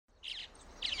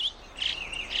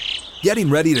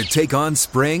Getting ready to take on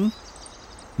spring?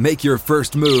 Make your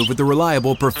first move with the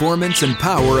reliable performance and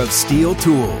power of Steel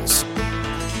tools.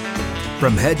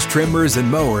 From hedge trimmers and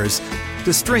mowers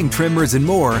to string trimmers and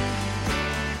more,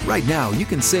 right now you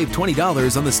can save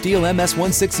 $20 on the Steel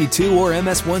MS-162 or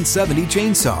MS-170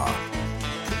 chainsaw.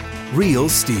 Real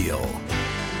Steel.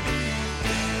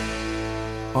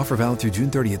 Offer valid through June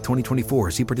 30th,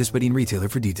 2024. See participating retailer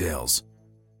for details.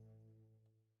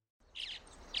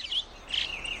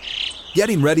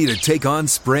 Getting ready to take on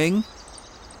spring?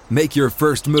 Make your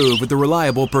first move with the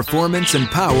reliable performance and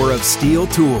power of Steel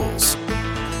tools.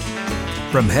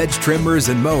 From hedge trimmers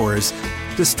and mowers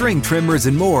to string trimmers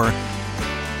and more,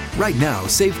 right now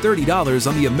save $30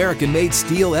 on the American-made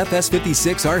Steel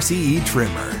FS56 RCE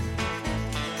trimmer.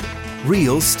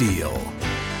 Real Steel.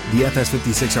 The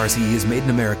FS56 RCE is made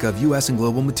in America of U.S. and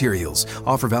global materials.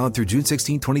 Offer valid through June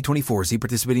 16, 2024. See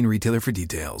participating retailer for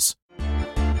details.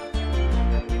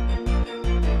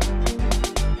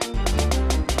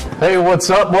 Hey, what's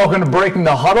up? Welcome to Breaking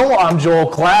the Huddle. I'm Joel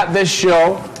Klatt. This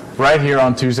show right here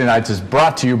on Tuesday nights is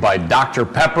brought to you by Dr.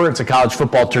 Pepper. It's a college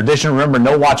football tradition. Remember,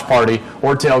 no watch party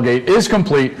or tailgate is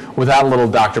complete without a little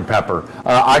Dr. Pepper.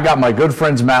 I got my good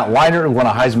friends Matt Leinart, who won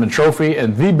a Heisman Trophy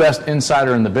and the best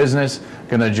insider in the business,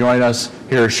 going to join us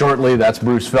here shortly. That's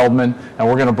Bruce Feldman, and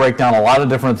we're going to break down a lot of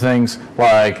different things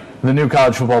like the new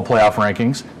college football playoff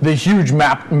rankings, the huge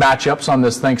matchups on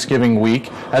this Thanksgiving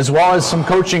week, as well as some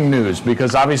coaching news,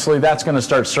 because obviously that's going to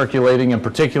start circulating, in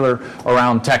particular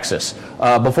around Texas.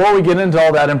 Before we get into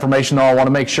all that information, though, I want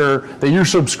to make sure that you're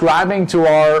subscribing to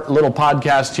our little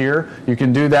podcast here. You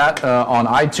can do that on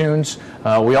iTunes.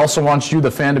 We also want you,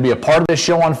 the fan, to be a part of this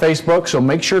show on Facebook, so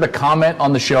make sure to comment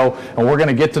on the show, and we're going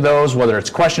to get to those, whether it's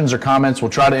questions or comments.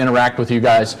 We'll try to interact with you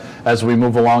guys as we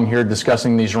move along here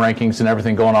discussing these rankings and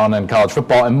everything going on in college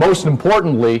football. And most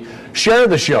importantly, share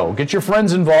the show. Get your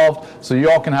friends involved so you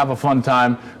all can have a fun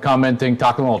time commenting,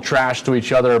 talking a little trash to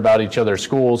each other about each other's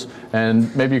schools,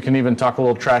 and maybe you can even talk a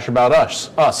little trash about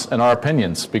us and our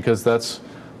opinions, because that's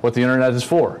what the internet is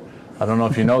for. I don't know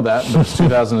if you know that, but it's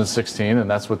 2016,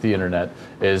 and that's what the internet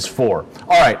is for.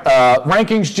 All right,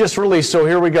 rankings just released, so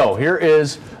here we go. Here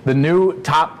is the new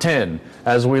top 10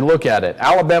 as we look at it.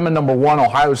 Alabama, number 1,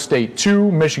 Ohio State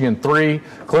 2, Michigan 3,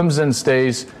 Clemson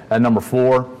stays at number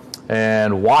 4,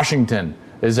 and Washington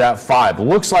is at 5.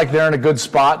 Looks like they're in a good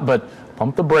spot, but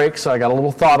pump the brakes. I got a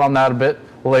little thought on that a bit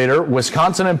later.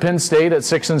 Wisconsin and Penn State at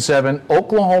 6 and 7,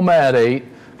 Oklahoma at 8.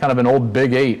 Kind of an old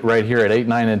Big 8 right here at 8,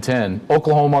 9, and 10.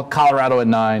 Oklahoma, Colorado at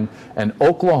 9, and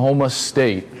Oklahoma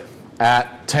State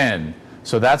at 10.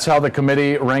 So that's how the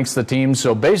committee ranks the teams.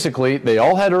 So basically, they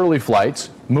all had early flights,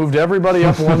 moved everybody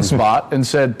up one spot, and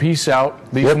said, peace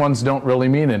out. These ones don't really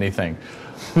mean anything.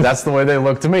 That's the way they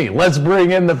look to me. Let's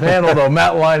bring in the panel, though,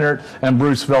 Matt Leinart and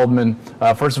Bruce Feldman.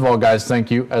 First of all, guys,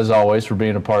 thank you, as always, for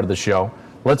being a part of the show.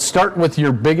 Let's start with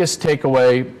your biggest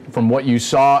takeaway from what you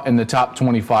saw in the top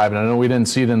 25. And I know we didn't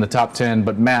see it in the top 10,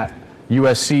 but Matt,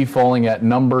 USC falling at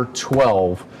number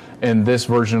 12 in this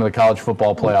version of the college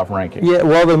football playoff ranking. Yeah,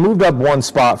 well, they moved up one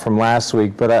spot from last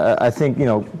week, but I think,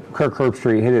 Kirk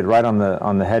Herbstreit hit it right on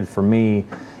the head for me.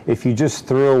 If you just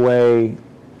threw away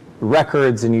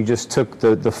records and you just took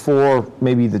the four,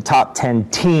 maybe the top 10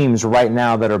 teams right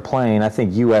now that are playing, I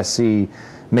think USC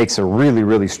makes a really,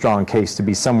 really strong case to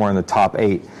be somewhere in the top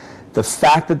 8. The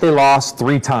fact that they lost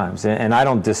 3 times, and I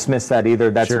don't dismiss that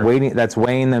either, that's sure. that's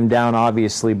weighing them down,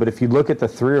 obviously. But if you look at the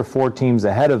 3 or 4 teams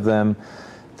ahead of them,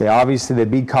 they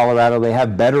beat Colorado. They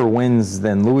have better wins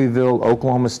than Louisville,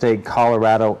 Oklahoma State,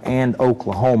 Colorado, and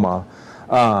Oklahoma.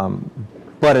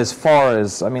 But as far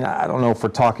as, I don't know if we're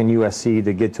talking USC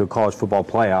to get to a college football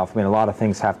playoff. A lot of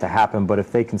things have to happen. But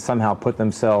if they can somehow put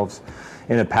themselves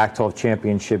in a Pac-12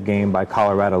 championship game by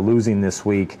Colorado losing this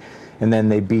week, and then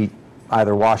they beat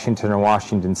either Washington or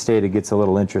Washington State, it gets a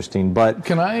little interesting. But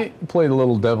can I play the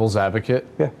little devil's advocate?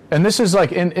 Yeah. And this is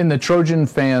like in the Trojan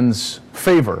fans'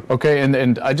 favor, okay?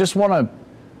 And I just want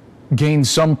to gain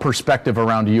some perspective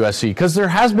around USC, because there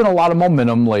has been a lot of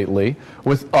momentum lately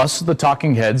with us, the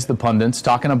talking heads, the pundits,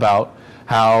 talking about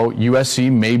how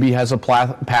USC maybe has a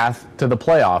path to the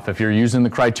playoff if you're using the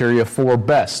criteria for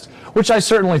best, which I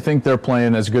certainly think they're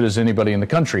playing as good as anybody in the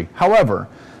country. However,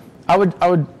 I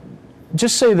would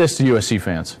just say this to USC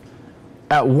fans.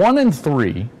 At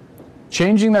 1-3,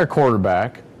 changing their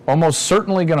quarterback, almost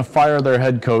certainly going to fire their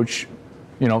head coach,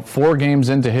 4 games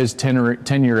into his tenure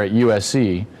at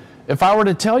USC. If I were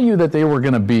to tell you that they were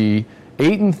going to be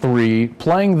 8-3,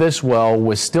 playing this well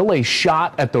with still a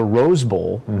shot at the Rose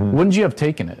Bowl, wouldn't you have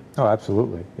taken it? Oh,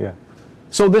 absolutely, yeah.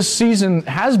 So this season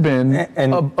has been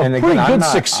a pretty good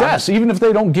success, even if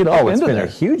they don't get up into there.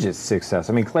 It's been a huge success.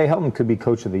 I mean, Clay Helton could be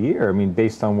Coach of the Year. I mean,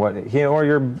 based on what or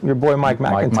your boy Mike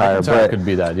McIntyre. Mike McIntyre could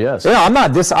be that, yes. Yeah, I'm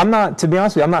not. To be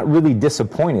honest with you, I'm not really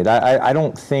disappointed. I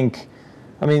don't think.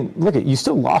 I mean, look you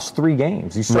still lost 3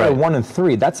 games. You started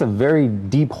 1-3. That's a very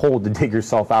deep hole to dig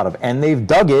yourself out of, and they've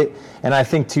dug it. And I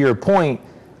think to your point.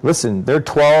 Listen, they're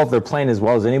 12. They're playing as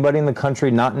well as anybody in the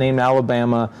country, not named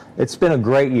Alabama. It's been a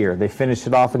great year. They finished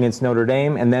it off against Notre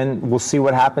Dame, and then we'll see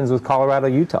what happens with Colorado,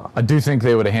 Utah. I do think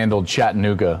they would have handled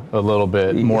Chattanooga a little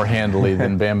bit more handily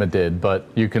than Bama did, but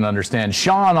you can understand.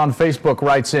 Sean on Facebook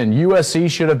writes in, USC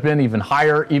should have been even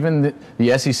higher. Even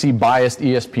the SEC-biased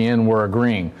ESPN were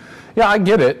agreeing. Yeah, I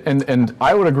get it, and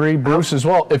I would agree, Bruce, as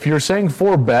well. If you're saying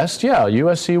 4 best, yeah,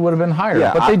 USC would have been higher,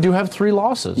 but they do have 3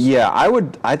 losses. Yeah,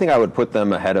 I think I would put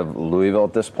them ahead of Louisville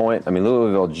at this point. I mean,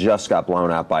 Louisville just got blown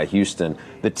out by Houston.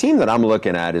 The team that I'm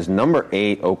looking at is number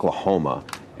 8, Oklahoma,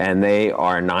 and they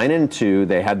are 9-2.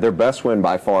 They had their best win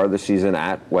by far this season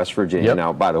at West Virginia. Yep.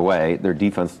 Now, by the way, their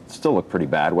defense still looked pretty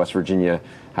bad. West Virginia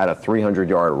had a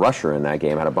 300-yard rusher in that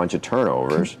game, had a bunch of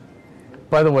turnovers.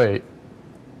 By the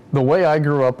way I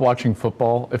grew up watching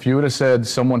football, if you would have said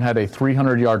someone had a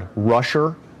 300-yard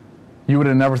rusher, you would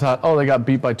have never thought, oh, they got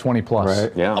beat by 20 plus.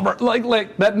 Right. Yeah.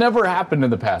 Like that never happened in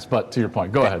the past. But to your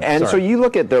point, go ahead. And so you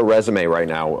look at their resume right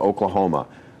now, Oklahoma.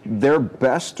 Their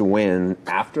best win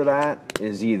after that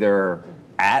is either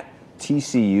at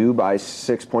TCU by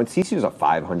 6 points. TCU's a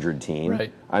 500 team.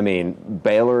 Right. I mean,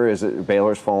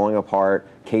 Baylor's falling apart.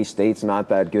 K-State's not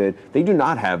that good. They do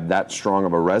not have that strong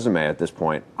of a resume at this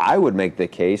point. I would make the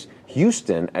case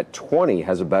Houston at 20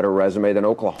 has a better resume than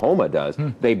Oklahoma does.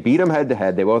 They beat them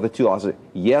head-to-head. They both had 2 losses.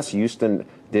 Yes, Houston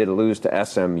did lose to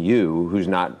SMU, who's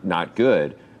not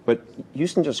good, but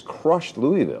Houston just crushed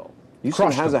Louisville.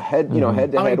 Houston has a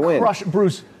head-to-head win. Crushed,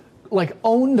 Bruce. Like,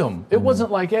 owned them. It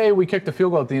wasn't like, hey, we kicked the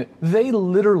field goal at the end. They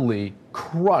literally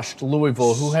crushed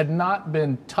Louisville, who had not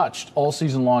been touched all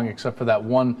season long except for that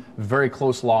one very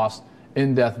close loss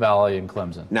in Death Valley and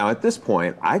Clemson. Now, at this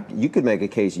point, you could make a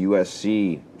case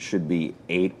USC should be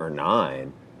 8 or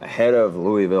 9 ahead of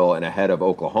Louisville and ahead of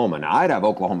Oklahoma. Now, I'd have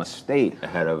Oklahoma State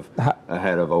ahead of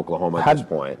Oklahoma at this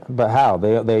point. But how?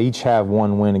 They each have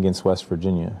 1 win against West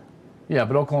Virginia. Yeah,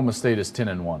 but Oklahoma State is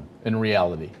 10-1 in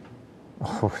reality.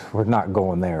 We're not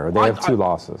going there. They have 2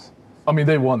 losses. I mean,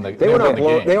 they won the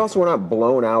game. They also were not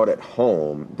blown out at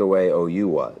home the way OU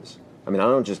was. I mean, I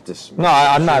don't just No,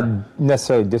 I'm not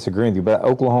necessarily disagreeing with you, but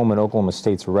Oklahoma and Oklahoma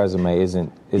State's resume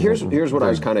isn't Here's what I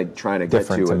was kind of trying to get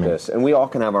to with this. And we all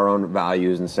can have our own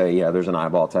values and say, yeah, there's an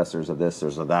eyeball test, there's a this,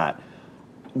 there's a that.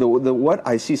 What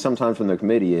I see sometimes from the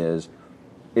committee is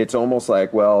it's almost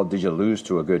like, well, did you lose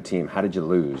to a good team? How did you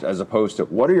lose? As opposed to,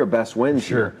 what are your best wins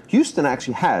here? Houston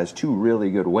actually has 2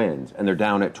 really good wins, and they're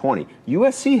down at 20.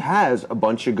 USC has a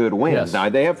bunch of good wins. Yes. Now,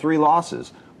 they have 3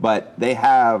 losses, but they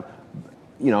have,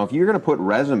 if you're going to put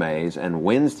resumes and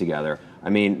wins together, I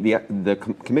mean, the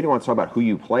committee wants to talk about who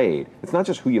you played. It's not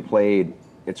just who you played.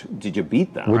 It's did you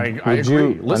beat them? I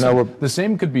agree. Listen, the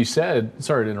same could be said.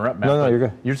 Sorry to interrupt, Matt. No, you're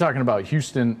good. You're talking about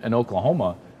Houston and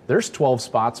Oklahoma. There's 12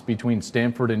 spots between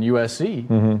Stanford and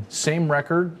USC, same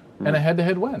record, and a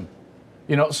head-to-head win.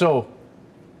 So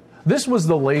this was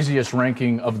the laziest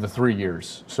ranking of the 3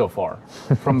 years so far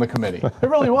from the committee. It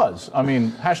really was. I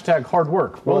mean, #hard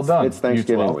work. Well done. It's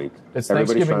Thanksgiving week. It's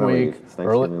Everybody's Thanksgiving week. It's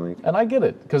Thanksgiving week. And I get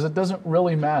it, because it doesn't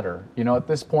really matter. At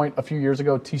this point, a few years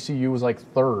ago, TCU was like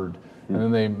 3rd, and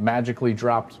then they magically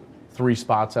dropped 3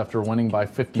 spots after winning by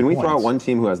 50 points. Can we throw out one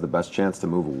team who has the best chance to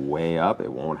move way up?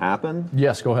 It won't happen.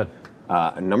 Yes, go ahead.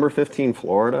 Number 15,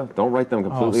 Florida. Don't write them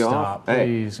completely off.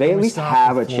 Please. They at least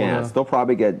have a chance. They'll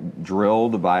probably get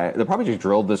drilled they'll probably get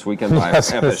drilled this weekend by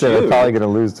FSU. They're probably going to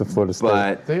lose to Florida State.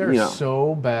 But they are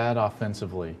so bad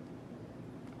offensively.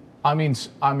 I mean, so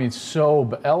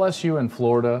LSU and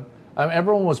Florida.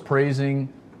 Everyone was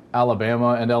praising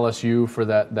Alabama and LSU for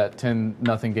that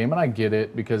 10-0 game, and I get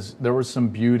it because there was some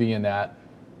beauty in that.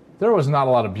 There was not a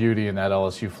lot of beauty in that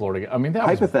LSU-Florida game. I mean, that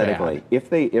hypothetically, was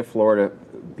bad. if Florida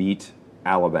beat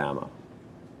Alabama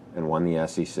and won the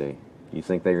SEC, you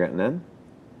think they're getting in?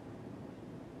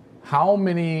 How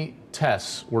many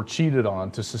tests were cheated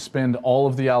on to suspend all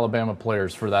of the Alabama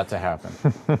players for that to happen?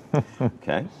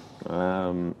 Okay,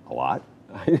 a lot.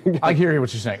 I hear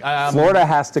what you're saying. Florida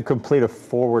has to complete a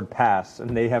forward pass,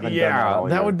 and they haven't done that all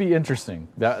that year. would be interesting.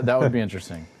 That would be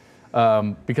interesting.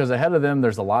 Because ahead of them,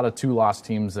 there's a lot of 2-loss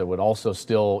teams that would also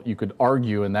still, you could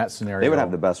argue in that scenario. They would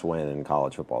have the best win in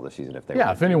college football this season if they.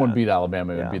 Yeah, if anyone beat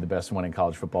Alabama, it would be the best win in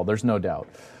college football. There's no doubt.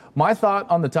 My thought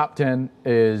on the top 10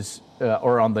 is,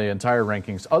 or on the entire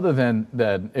rankings, other than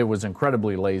that it was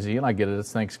incredibly lazy, and I get it,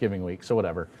 it's Thanksgiving week, so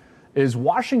whatever, is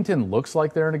Washington looks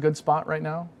like they're in a good spot right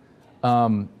now.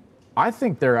 I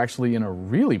think they're actually in a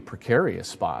really precarious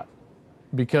spot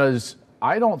because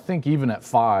I don't think even at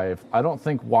 5, I don't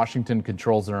think Washington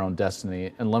controls their own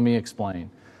destiny, and let me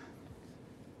explain.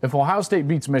 If Ohio State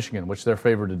beats Michigan, which they're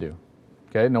favored to do,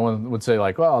 okay, no one would say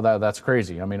like, well, that's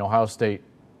crazy. I mean, Ohio State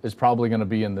is probably going to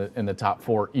be in the top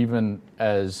 4, even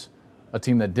as a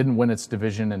team that didn't win its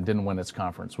division and didn't win its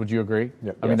conference. Would you agree?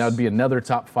 Yep. I mean, that would be another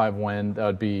top 5 win. That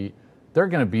would be, they're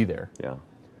going to be there. Yeah.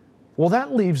 Well,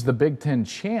 that leaves the Big Ten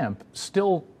champ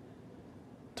still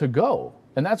to go,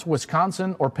 and that's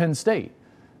Wisconsin or Penn State.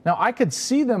 Now, I could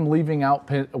see them leaving out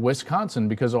Wisconsin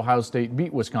because Ohio State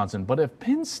beat Wisconsin, but if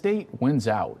Penn State wins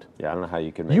out, Yeah, I don't know how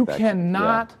you can make you that.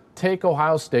 cannot take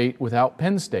Ohio State without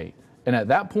Penn State. And at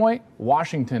that point,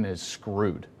 Washington is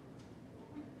screwed.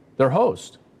 They're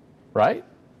host, right?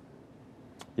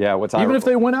 Yeah, Even if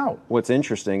they win out. What's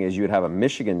interesting is you would have a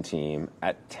Michigan team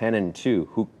at 10-2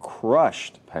 who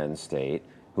crushed Penn State,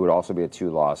 who would also be a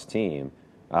 2-loss team.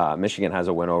 Michigan has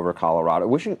a win over Colorado.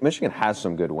 Michigan has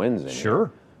some good wins in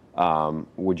Sure. here.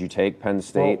 Would you take Penn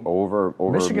State over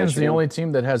Michigan's Michigan? the only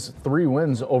team that has 3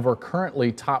 wins over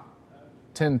currently top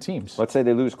 10 teams. Let's say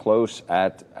they lose close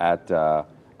at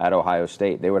Ohio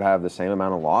State. They would have the same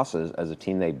amount of losses as a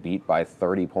team they beat by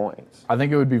 30 points. I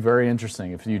think it would be very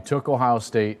interesting if you took Ohio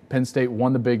State, Penn State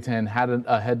won the Big Ten, had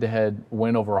a head-to-head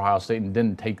win over Ohio State and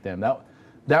didn't take them.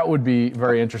 That would be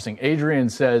very interesting. Adrian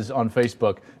says on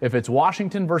Facebook, if it's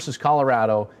Washington versus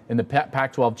Colorado in the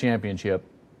Pac-12 championship,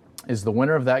 is the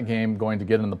winner of that game going to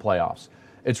get in the playoffs?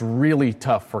 It's really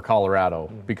tough for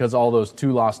Colorado because all those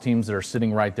 2-loss teams that are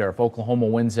sitting right there. If Oklahoma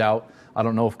wins out, I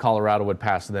don't know if Colorado would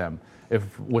pass them.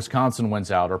 If Wisconsin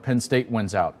wins out or Penn State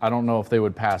wins out, I don't know if they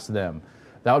would pass them.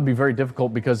 That would be very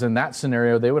difficult because in that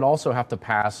scenario, they would also have to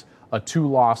pass a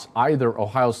 2-loss either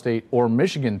Ohio State or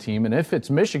Michigan team. And if it's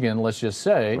Michigan, let's just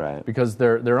say, because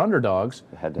they're underdogs,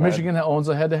 Head-to-head. Michigan owns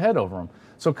a head-to-head over them.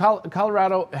 So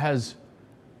Colorado has,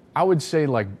 I would say,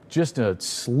 like just a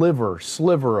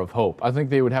sliver of hope. I think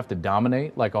they would have to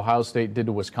dominate like Ohio State did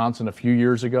to Wisconsin a few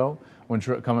years ago when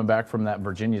coming back from that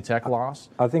Virginia Tech loss.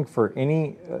 I think for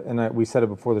any, we said it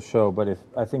before the show, but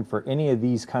I think for any of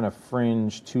these kind of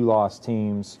fringe 2-loss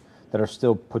teams that are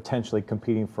still potentially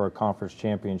competing for a conference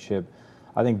championship,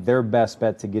 I think their best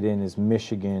bet to get in is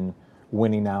Michigan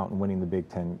winning out and winning the Big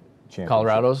Ten championship.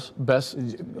 Colorado's best?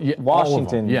 Yeah,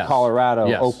 Washington, yes. Colorado,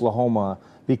 Yes. Oklahoma.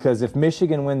 Because if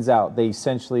Michigan wins out, they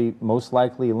essentially most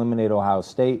likely eliminate Ohio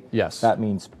State. Yes. That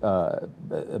means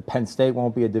Penn State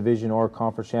won't be a division or a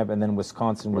conference champ, and then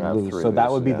Wisconsin would have lose. 3 So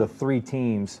that loses, would be yeah. the 3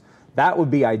 teams. That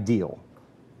would be ideal,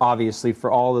 obviously,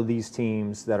 for all of these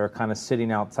teams that are kind of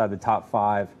sitting outside the top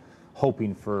 5,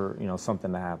 hoping for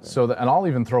something to happen. So, and I'll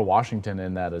even throw Washington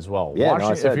in that as well. Yeah, no,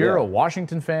 I said, if you're yeah. a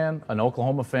Washington fan, an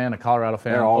Oklahoma fan, a Colorado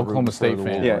fan, They're all Oklahoma rooting for State the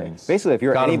fan, Wolverines. Yeah, basically, if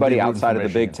you're Gotta be anybody rooting outside for of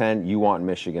the Big Michigan. Ten, you want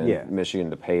Michigan Yeah.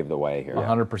 to pave the way here.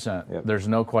 100%. Yep. There's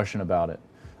no question about it.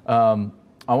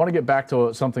 I want to get back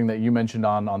to something that you mentioned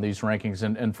on these rankings,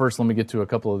 and first let me get to a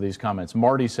couple of these comments.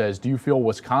 Marty says, do you feel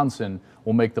Wisconsin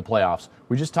will make the playoffs?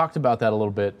 We just talked about that a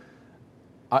little bit.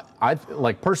 I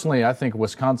personally, I think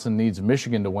Wisconsin needs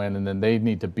Michigan to win, and then they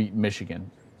need to beat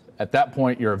Michigan. At that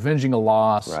point, you're avenging a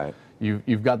loss. Right.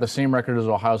 You've got the same record as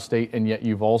Ohio State, and yet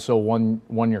you've also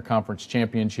won your conference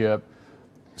championship.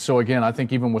 So again, I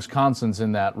think even Wisconsin's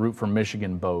in that root for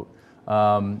Michigan boat.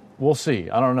 We'll see.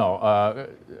 I don't know.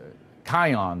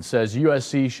 Kion says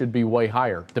USC should be way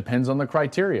higher. Depends on the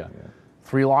criteria. Yeah.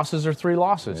 3 losses or 3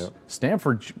 losses. Yep.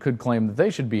 Stanford could claim that they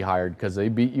should be higher because they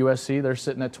beat USC. They're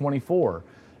sitting at 24.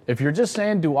 If you're just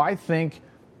saying, do I think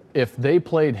if they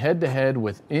played head-to-head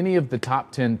with any of the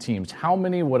top 10 teams, how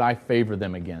many would I favor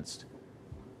them against?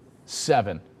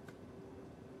 7.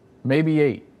 Maybe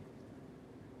 8.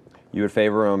 You would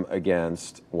favor them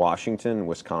against Washington,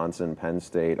 Wisconsin, Penn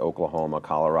State, Oklahoma,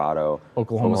 Colorado,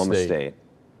 Oklahoma State.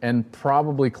 And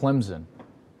probably Clemson.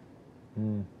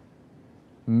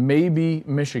 Maybe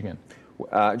Michigan.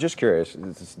 Just curious,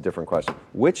 this is a different question.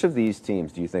 Which of these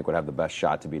teams do you think would have the best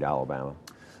shot to beat Alabama?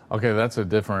 Okay, that's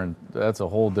a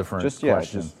whole different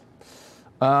question.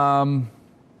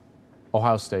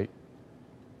 Ohio State.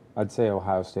 I'd say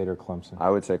Ohio State or Clemson. I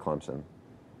would say Clemson.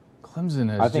 Clemson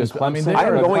has I think just. Clemson- I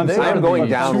I'm going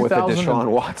down with the Deshaun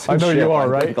Watson. I know you are,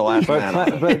 right? The last But,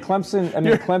 man. but Clemson,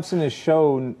 Clemson has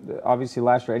shown, obviously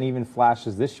last year, and even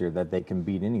flashes this year, that they can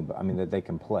beat anybody. I mean, that they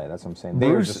can play. That's what I'm saying. They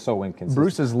are just so inconsistent.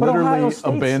 Bruce is But Ohio literally a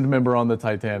State's- band member on the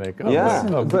Titanic. Of Yeah.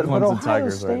 the, of the But Clemson Ohio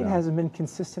Tigers State right now. hasn't been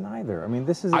consistent either. I mean,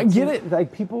 this is. I get it.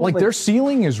 Like people, like their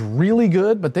ceiling is really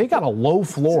good, but they got a low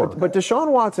floor. But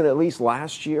Deshaun Watson, at least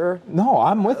last year, No,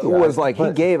 I'm with you. was like he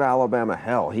But- gave Alabama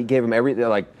hell. He gave him everything.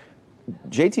 Like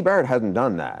JT Barrett hasn't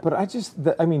done that. But I just,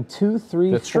 I mean, 2,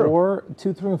 3, That's true. 4,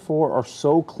 2, 3, and 4 are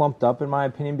so clumped up in my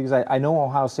opinion because I know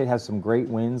Ohio State has some great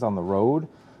wins on the road,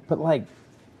 but like,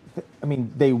 I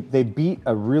mean, they beat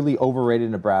a really overrated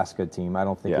Nebraska team. I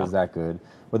don't think Yeah. is that good.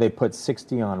 Where they put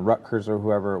 60 on Rutgers or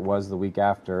whoever it was the week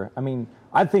after. I mean,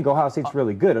 I think Ohio State's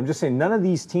really good. I'm just saying none of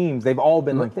these teams, they've all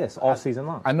been like this all season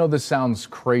long. I know this sounds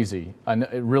crazy. I know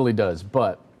it really does.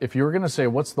 But if you were going to say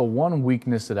what's the one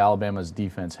weakness that Alabama's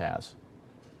defense has,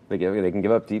 They can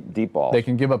give up deep balls. they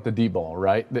can give up the deep ball,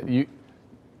 right? That you,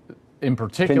 in Can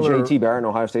particular, JT Barrett in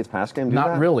Ohio State's pass game do not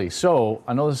that? really. So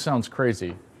I know this sounds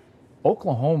crazy.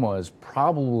 Oklahoma is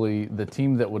probably the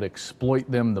team that would exploit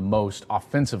them the most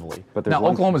offensively. But there's now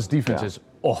one- Oklahoma's defense yeah. is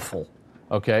awful,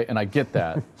 okay, and I get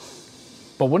that.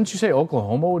 But wouldn't you say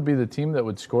Oklahoma would be the team that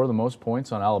would score the most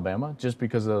points on Alabama just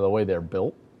because of the way they're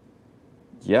built?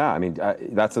 Yeah, I mean,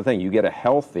 that's the thing. You get a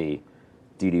healthy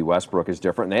D.D. Westbrook is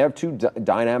different. And they have two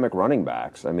dynamic running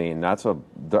backs. I mean, I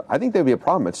think they'd be a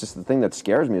problem. It's just the thing that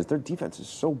scares me is their defense is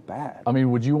so bad. I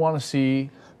mean, would you want to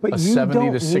see But a you 70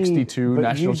 don't to 62 need, but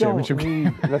national you don't championship game?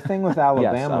 need- the thing with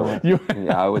Alabama, Yeah,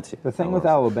 I would say. the thing with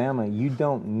Alabama, you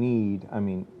don't need. I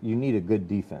mean, you need a good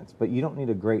defense, but you don't need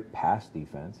a great pass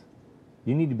defense.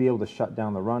 You need to be able to shut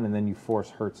down the run, and then you force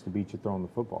Hurts to beat you throwing the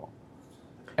football.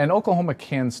 And Oklahoma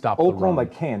can stop Oklahoma the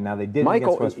run. can. Now they did Michael-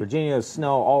 against West Virginia,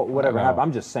 snow, all whatever I know. happened.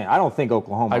 I'm just saying. I don't think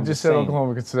Oklahoma. I I'm just said saying.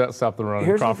 Oklahoma could stop the run in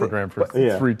Here's the Crawford thing- Grand for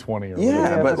Yeah. 320 or Yeah,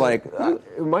 whatever. but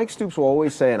like Mike Stoops will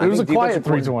always say, and It I was think a quiet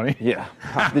defensive coordinators- 320.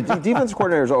 Yeah, the defensive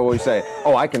coordinators always say,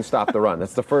 "Oh, I can stop the run."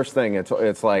 That's the first thing.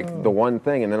 It's like the one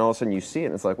thing, and then all of a sudden you see it,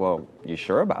 and it's like, "Well, you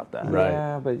sure about that?" Right.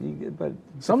 Yeah, but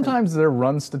Sometimes their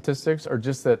run statistics are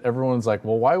just that everyone's like,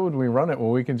 well, why would we run it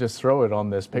when we can just throw it on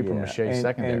this paper mache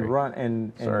secondary? And run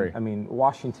and Sorry. I mean,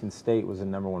 Washington State was the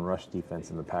 #1 rush defense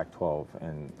in the Pac-12,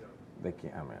 and they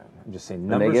can't. I mean, I'm just saying And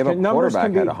numbers. they gave a numbers quarterback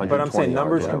can be, at but 120 I'm saying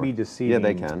numbers yards, can be whatever. deceiving. Yeah,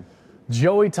 they can.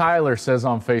 Joey Tyler says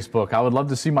on Facebook, I would love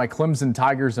to see my Clemson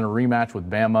Tigers in a rematch with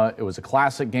Bama. It was a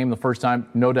classic game the first time,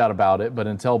 no doubt about it, but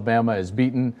until Bama is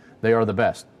beaten, they are the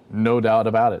best. No doubt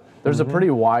about it. There's a pretty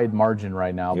wide margin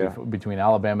right now Yeah. between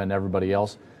Alabama and everybody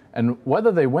else. And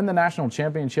whether they win the national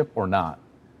championship or not,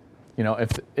 you know,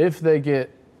 if they get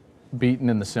beaten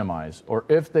in the semis, or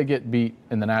if they get beat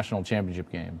in the national championship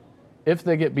game, if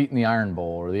they get beat in the Iron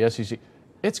Bowl or the SEC,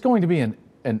 it's going to be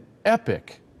an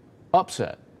epic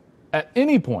upset at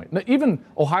any point. Even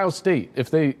Ohio State, if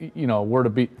they were to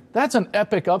beat, that's an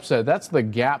epic upset. That's the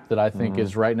gap that I think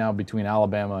is right now between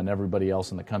Alabama and everybody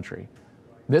else in the country.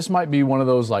 This might be one of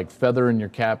those like feather in your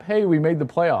cap. Hey, we made the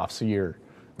playoffs a year.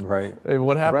 Right. Hey,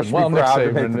 what happened? Freshman Well, Nick proud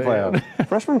to make the Saban. playoffs.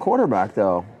 Freshman quarterback,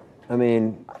 though. I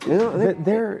mean,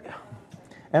 They're,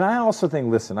 and I also think.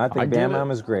 Listen, I I think get it.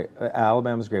 Alabama's great.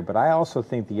 Alabama's great, but I also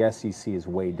think the SEC is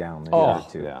way down the Oh, other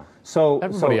two. yeah. So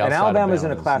Everybody and outside of Alabama's in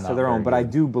Bama a is class not of their own, very but I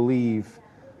good. do believe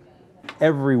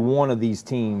every one of these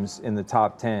teams in the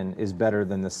top 10 is better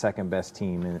than the second best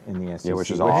team in the SEC,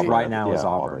 which is Auburn. right now is Yeah,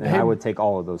 Auburn. Auburn. And I would take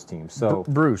all of those teams. So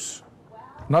Bruce,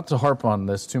 not to harp on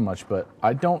this too much, but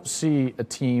I don't see a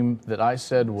team that I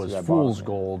said was that fool's bothers me.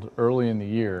 gold early in the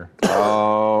year.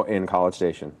 Oh, in College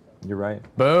Station. you're right.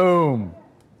 Boom.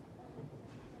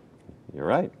 You're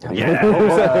right.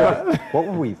 What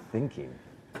were we thinking?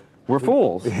 We're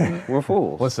fools. We're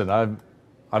fools. Listen,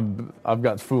 I've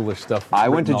got foolish stuff. I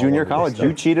went to written all junior over this college. stuff.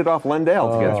 You cheated off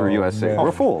Lendale to get through USC.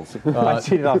 We're fools. If I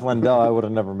cheated off Lendell, I would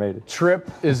have never made it. Tripp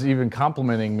is even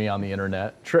complimenting me on the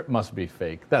internet. Tripp must be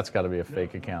fake. That's got to be a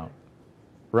fake account,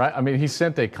 right? I mean, he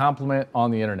sent a compliment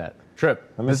on the internet.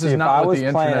 Tripp, Let me this see, is if not I what was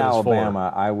the playing internet is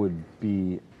Alabama, I would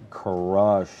be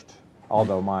crushed.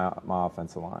 Although my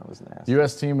offensive line was nasty. for.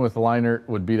 U.S. team with Leinart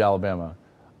would beat Alabama.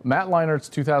 Matt Leinart's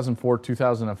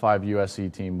 2004-2005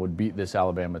 USC team would beat this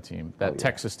Alabama team. That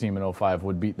Texas team in 05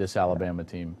 would beat this Alabama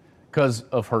team because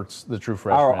of Hurts, the true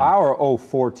freshman. Our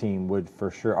 04 team would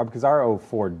for sure, because our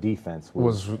 04 defense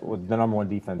was the #1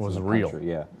 defense was in the real. country.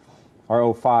 Yeah.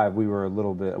 Our 05, we were a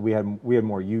little bit. We had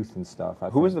more youth and stuff.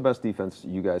 Who was the best defense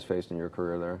you guys faced in your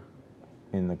career there?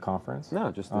 in the conference?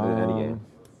 No, just in any game.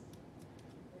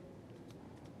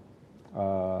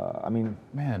 I mean,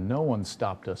 Man, no one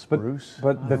stopped us, Bruce.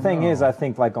 but the thing is, I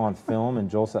think like on film, and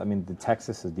Joel said, I mean, the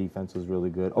Texas's defense was really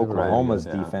good. Oklahoma's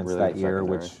good, yeah. defense Really that good year,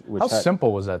 secondary. which How had-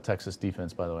 simple was that Texas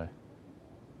defense, by the way?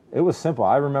 It was simple.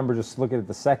 I remember just looking at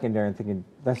the secondary and thinking,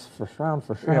 that's first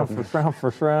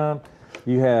round.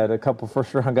 You had a couple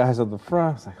first-round guys on the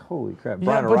front. It's like, holy crap. Yeah,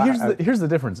 Brian but O'Reilly- here's the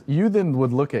difference. You then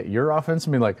would look at your offense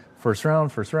and be like, first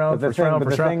round. But the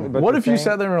thing- but What the if you thing-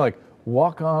 sat there and were like,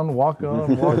 walk on, walk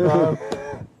on?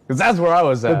 Because that's where I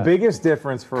was The at. biggest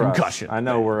difference for Concussion. us, I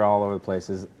know we're all over the place,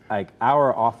 is like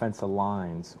our offensive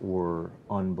lines were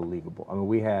unbelievable. I mean,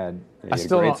 we had, I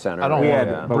still great don't, center. I don't We want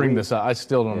had- to but bring we- this up. I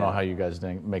still don't know Yeah. how you guys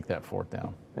didn't make that fourth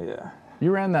down. yeah.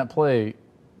 You ran that play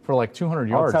for like 200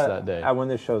 yards that day. When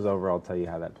this show's over, I'll tell you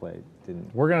how that played. Didn't.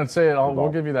 We're going to say it. We'll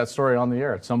give you that story on the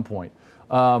air at some point.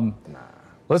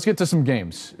 Let's get to some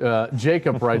games.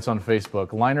 Jacob writes on Facebook,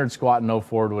 Leinart, Squat, and No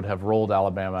Ford would have rolled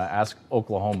Alabama. Ask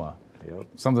Oklahoma. Yep.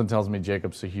 Something tells me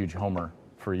Jacob's a huge homer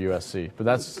for USC, but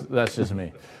that's just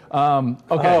me.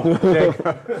 Okay.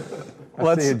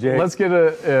 see you, Jake. Let's get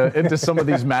into some of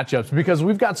these matchups because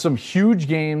we've got some huge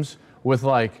games with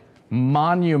like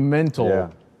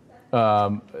monumental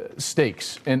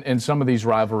stakes in some of these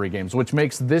rivalry games, which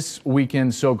makes this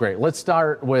weekend so great. Let's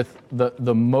start with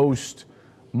the most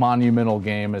monumental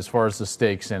game as far as the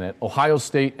stakes in it. Ohio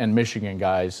State and Michigan,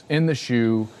 guys, in the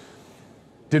shoe.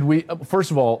 Did we,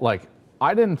 first of all, like,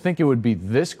 I didn't think it would be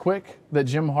this quick that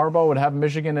Jim Harbaugh would have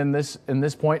Michigan in this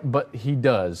point, but he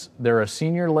does. They're a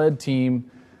senior-led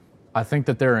team. I think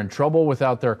that they're in trouble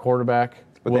without their quarterback.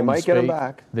 But they Wilton might get him Speight.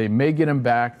 back. They may get him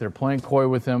back. They're playing coy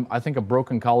with him. I think a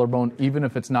broken collarbone, even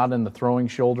if it's not in the throwing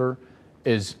shoulder,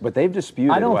 is. But they've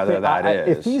disputed I don't whether think, that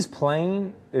is. if he's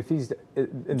playing,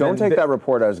 Don't take that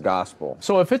report as gospel.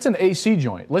 So if it's an AC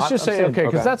joint, let's just I'm say, saying, okay,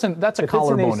 because okay. that's a If it's an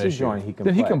collarbone AC issue. joint, he can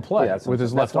then he play. can play Yeah, that's with what-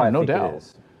 his that's left why I arm, no think it doubt.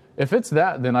 is. If it's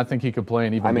that, then I think he could play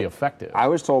and even be effective. I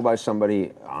was told by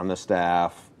somebody on the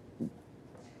staff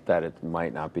that it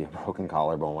might not be a broken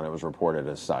collarbone when it was reported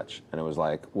as such, and it was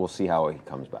like, we'll see how he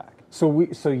comes back. So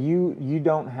you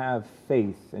don't have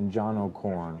faith in John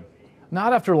O'Korn.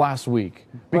 Not after last week,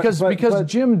 because but-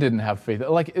 Jim didn't have faith.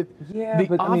 Like the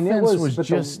but I mean, offense it was but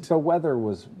just. the weather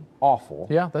was awful.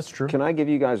 Yeah, that's true. Can I give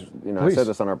you guys, I Please. said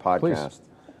this on our Please. podcast,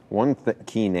 one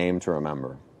key name to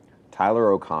remember,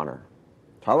 Tyler O'Connor.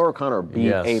 Tyler O'Connor beat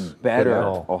Yes. a Good better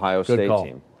call. Ohio Good State call.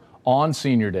 team. On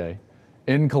Senior Day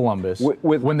in Columbus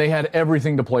With- when they had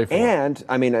everything to play for. And,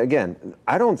 I mean, again,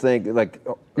 I don't think, like,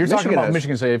 You're talking about has-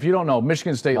 Michigan State. If you don't know,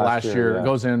 Michigan State last year yeah.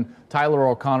 goes in. Tyler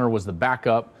O'Connor was the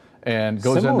backup and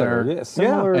goes in there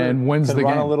similar, and wins can the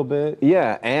run game a little bit.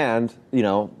 Yeah, and,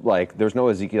 like, there's no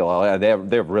Ezekiel Elliott. They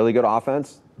have really good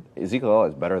offense. Ezekiel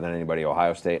Elliott is better than anybody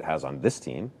Ohio State has on this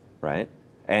team, right?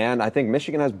 And I think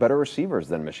Michigan has better receivers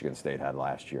than Michigan State had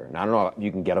last year. And I don't know if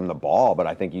you can get them the ball, but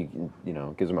I think you can,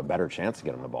 it gives them a better chance to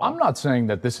get them the ball. I'm not saying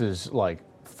that this is like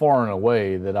far and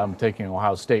away that I'm taking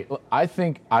Ohio State. I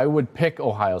think I would pick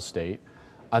Ohio State.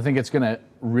 I think it's going to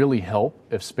really help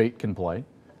if Speight can play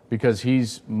because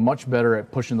he's much better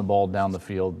at pushing the ball down the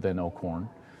field than O'Korn.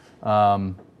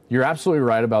 You're absolutely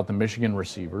right about the Michigan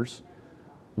receivers.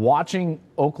 Watching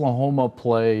Oklahoma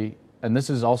play, and this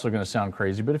is also going to sound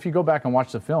crazy, but if you go back and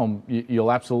watch the film,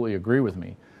 you'll absolutely agree with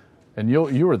me. And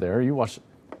you were there. You watched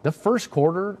the first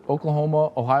quarter,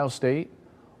 Oklahoma, Ohio State.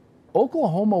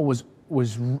 Oklahoma was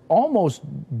almost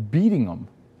beating them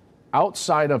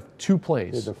outside of two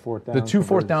plays. The fourth down The two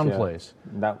fourth down conversions,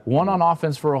 yeah. plays. One on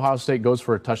offense for Ohio State goes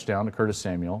for a touchdown to Curtis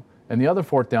Samuel, and the other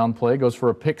fourth down play goes for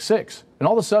a pick six. And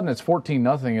all of a sudden it's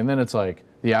 14-0, and then it's like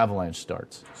the avalanche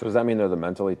starts. So does that mean they're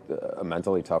a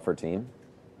mentally tougher team?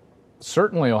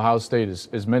 Certainly Ohio State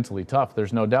is mentally tough,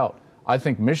 there's no doubt. I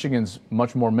think Michigan's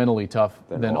much more mentally tough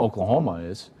than Oklahoma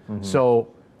is. Mm-hmm.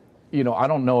 So, I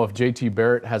don't know if JT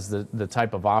Barrett has the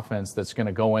type of offense that's going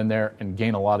to go in there and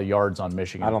gain a lot of yards on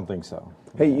Michigan. I don't think so.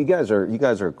 Hey, you guys are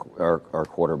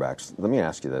quarterbacks. Let me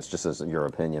ask you this, just as your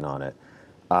opinion on it.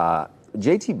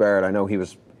 JT Barrett, I know he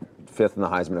was fifth in the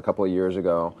Heisman a couple of years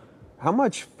ago. How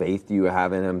much faith do you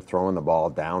have in him throwing the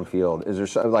ball downfield? Is there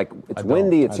it's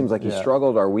windy? It seems like he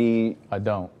struggled. Are we? I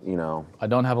don't. I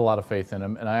don't have a lot of faith in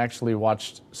him. And I actually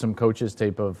watched some coaches'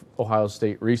 tape of Ohio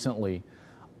State recently,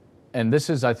 and this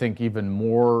is, I think, even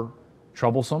more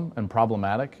troublesome and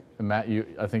problematic. And Matt,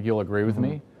 I think you'll agree with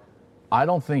me. I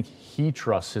don't think he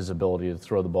trusts his ability to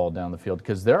throw the ball down the field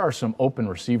because there are some open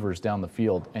receivers down the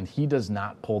field, and he does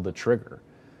not pull the trigger.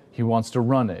 He wants to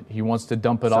run it. He wants to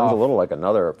dump it off. Sounds a little like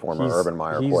another former Urban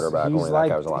Meyer quarterback, only that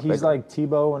guy was a lot bigger. He's like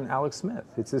Tebow and Alex Smith.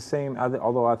 It's the same,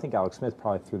 although I think Alex Smith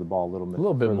probably threw the ball a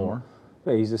little bit more.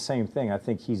 But he's the same thing. I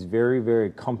think he's very,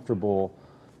 very comfortable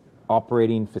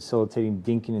operating, facilitating,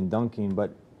 dinking and dunking,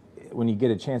 but when you get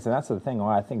a chance, and that's the thing,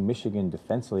 I think Michigan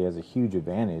defensively has a huge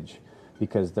advantage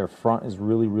because their front is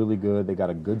really, really good. They got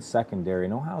a good secondary,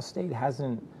 and Ohio State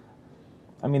hasn't.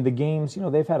 I mean, the games,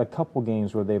 they've had a couple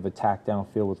games where they've attacked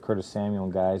downfield with Curtis Samuel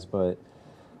and guys, but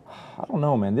I don't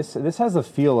know, man. This has a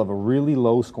feel of a really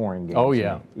low-scoring game. Oh,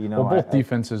 yeah. Well, both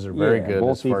defenses are very good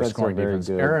as far as scoring defense.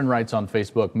 Good. Aaron writes on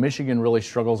Facebook, Michigan really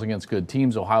struggles against good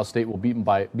teams. Ohio State will beat them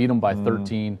by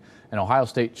 13, and Ohio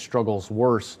State struggles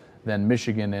worse than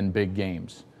Michigan in big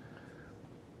games.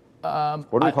 What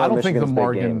do we call I don't Michigan's think the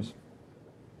margin. big games?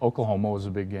 Oklahoma was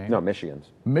a big game. No, Michigan's.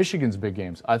 Michigan's big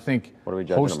games. I think What are we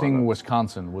judging them hosting on?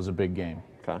 Wisconsin was a big game.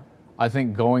 Okay. I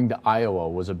think going to Iowa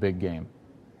was a big game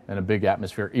and a big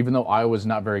atmosphere. Even though Iowa's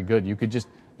not very good,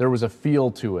 there was a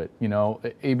feel to it.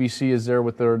 ABC is there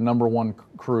with their number one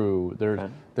crew.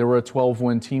 They were a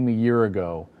 12-win team a year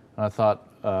ago. And I thought,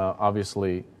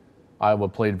 obviously, Iowa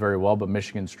played very well, but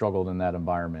Michigan struggled in that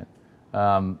environment.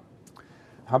 How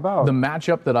about The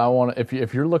matchup that I want,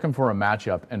 if you're looking for a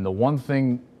matchup, and the one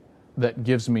thing that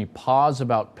gives me pause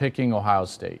about picking Ohio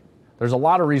State, there's a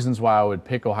lot of reasons why I would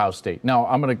pick Ohio State. Now,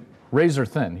 I'm going to razor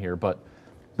thin here, but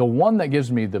the one that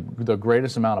gives me the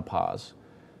greatest amount of pause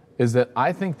is that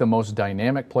I think the most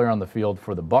dynamic player on the field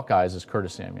for the Buckeyes is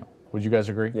Curtis Samuel. Would you guys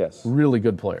agree? Yes. Really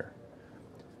good player.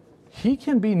 He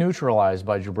can be neutralized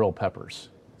by Jabril Peppers.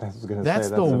 That's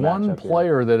the one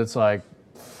player that it's like,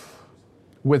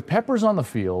 with Peppers on the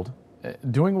field,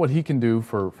 doing what he can do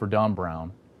for Don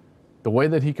Brown, the way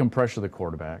that he can pressure the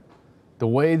quarterback, the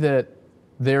way that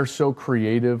they're so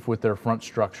creative with their front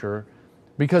structure,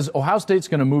 because Ohio State's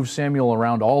going to move Samuel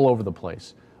around all over the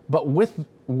place. But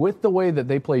with the way that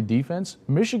they play defense,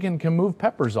 Michigan can move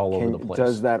Peppers all over the place.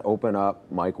 Does that open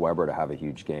up Mike Weber to have a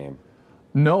huge game?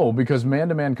 No, because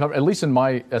man-to-man cover, at least in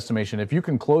my estimation, if you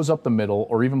can close up the middle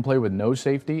or even play with no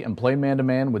safety and play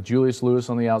man-to-man with Julius Lewis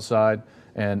on the outside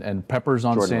and Peppers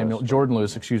on Jordan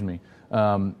Lewis,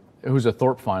 who's a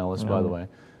Thorpe finalist, by the way,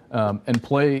 and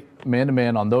play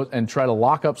man-to-man on those and try to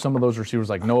lock up some of those receivers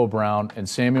like Noah Brown and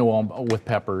Samuel with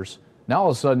Peppers. Now all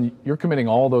of a sudden you're committing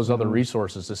all those other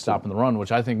resources to stopping the run,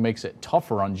 which I think makes it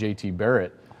tougher on JT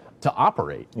Barrett to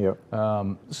operate. Yep.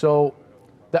 So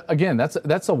again,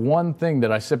 that's the one thing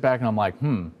that I sit back and I'm like,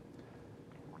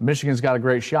 Michigan's got a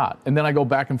great shot. And then I go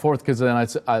back and forth because then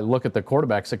I look at the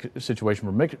quarterback situation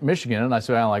for Michigan and I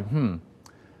say, I'm like,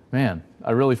 man,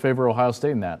 I really favor Ohio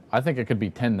State in that. I think it could be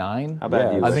 10-9. How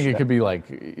bad do you I wish think it that- could be like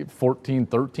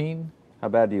 14-13. How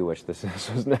bad do you wish this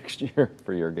was next year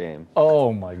for your game?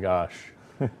 Oh, my gosh.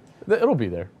 It'll be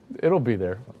there. It'll be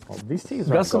there. Well, these teams?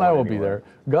 Gus and I will be there.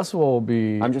 Gus will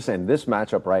be. I'm just saying this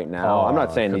matchup right now. I'm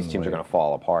not saying I these couldn't teams are wait. going to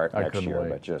fall apart next couldn't year, wait.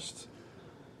 but just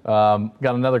Got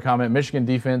another comment. Michigan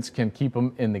defense can keep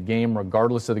them in the game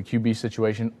regardless of the QB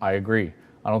situation. I agree.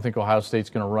 I don't think Ohio State's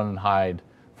going to run and hide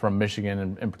from Michigan,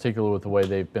 and in particular with the way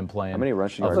they've been playing. how many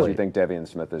rushing yards do you think Devian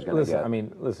Smith is going to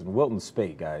get? Listen, Wilton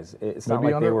Spate, guys. It's Maybe not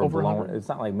like they under- were over blown. 100? It's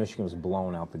not like Michigan was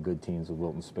blowing out the good teams with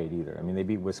Wilton Spate either. I mean, they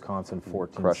beat Wisconsin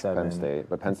 14-7. Crushed Penn State,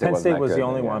 but Penn State Penn wasn't State that was good, the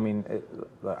only yeah. one. I mean,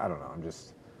 I don't know.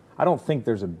 I don't think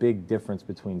there's a big difference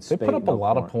between They Spate put up and a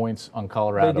lot of Oklahoma. points on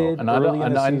Colorado. They did early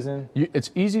in the season.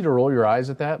 It's easy to roll your eyes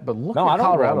at that, but look No, I at don't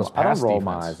Colorado's roll- I don't pass roll defense.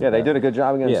 my eyes. Yeah, they did a good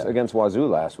job Yeah. against Wazoo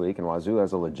last week, and Wazoo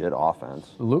has a legit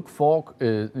offense. Luke Falk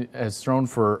has thrown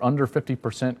for under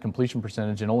 50% completion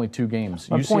percentage in only 2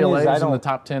 games. My point UCLA is, I is in the don't-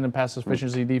 top 10 in pass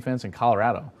efficiency defense, and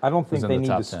Colorado. I don't is think in they the need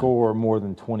top to 10. score more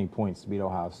than 20 points to beat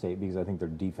Ohio State because I think their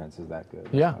defense is that good.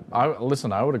 Yeah, I would agree. I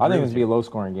think with it's going to be you. a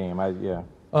low-scoring game.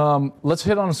 Let's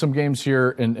hit on some games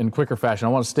here in quicker fashion.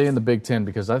 I want to stay in the Big Ten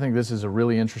because I think this is a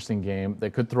really interesting game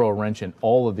that could throw a wrench in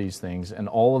all of these things. And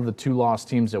all of the 2-loss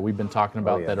teams that we've been talking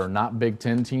about that are not Big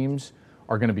Ten teams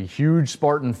are going to be huge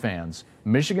Spartan fans.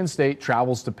 Michigan State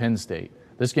travels to Penn State.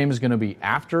 This game is going to be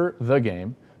after the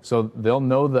game, so they'll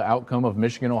know the outcome of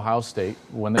Michigan-Ohio State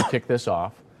when they kick this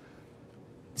off.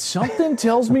 Something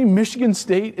tells me Michigan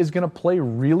State is going to play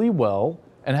really well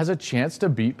and has a chance to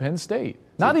beat Penn State.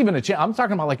 Not even a chance. I'm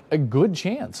talking about like a good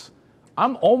chance.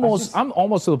 I'm almost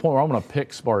to the point where I'm going to pick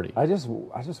Sparty. I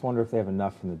just wonder if they have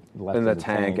enough left In the in the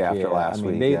tank after last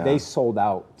week, They, yeah. they sold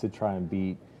out to try and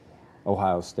beat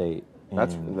Ohio State.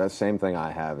 That's And the same thing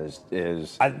I have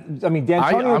is I mean,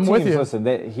 D'Antonio I'm teams, with you. listen,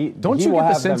 Don't he you will get the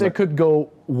have sense them it could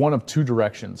go one of 2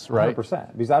 directions, right?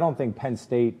 100%, because I don't think Penn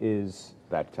State is.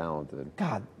 that talented.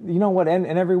 God, you know what? And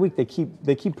every week they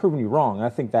keep proving you wrong. And I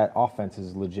think that offense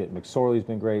is legit. McSorley's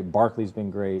been great. Barkley's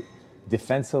been great.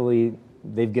 Defensively,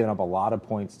 they've given up a lot of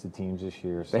points to teams this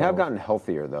year. So. They have gotten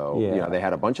healthier though. Yeah. You know, they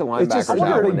had a bunch of It's just, linebackers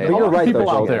out when they you're right, people though,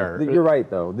 out Joel. there. You're right,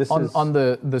 though. This is On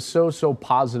the so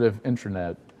positive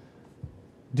internet,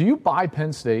 Do you buy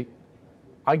Penn State?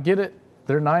 I get it.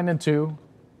 They're 9-2.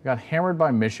 Got hammered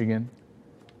by Michigan.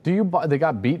 Do you buy? They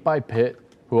got beat by Pitt,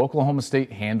 who Oklahoma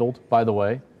State handled, by the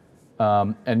way.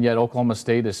 And yet Oklahoma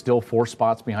State is still 4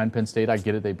 spots behind Penn State. I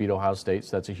get it. They beat Ohio State,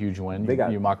 so that's a huge win. They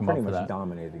you mock them up pretty for much that.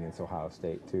 dominated against Ohio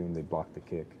State, too, and they blocked the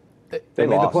kick. They made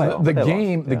the lost. playoff. The They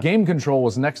game, lost, the yeah. game control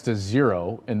was next to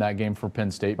 0 in that game for Penn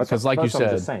State because, like you that's what I'm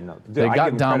said, just saying. No, dude, they I give got them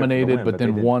credit for the dominated, win, but but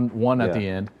then they won at yeah. the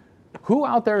end. Who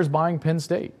out there is buying Penn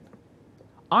State?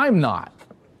 I'm not.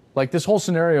 Like this whole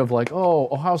scenario of like, oh,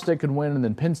 Ohio State could win and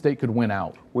then Penn State could win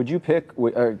out. Would you pick?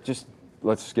 Just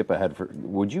let's skip ahead.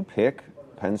 Would you pick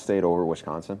Penn State over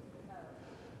Wisconsin?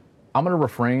 I'm going to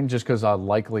refrain just because I'll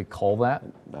likely call that,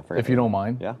 if you don't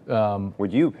mind. Yeah.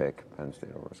 Would you pick Penn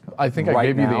State over Wisconsin? I think I Right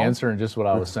gave you the now? answer in just what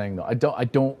I was saying, though. I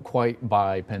don't quite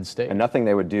buy Penn State. And nothing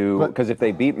they would do, because if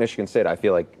they beat Michigan State, I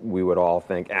feel like we would all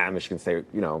think, Michigan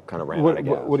State, kind of ran out of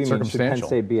gas. What do you mean? Should Penn Circumstantial.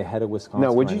 State be ahead of Wisconsin?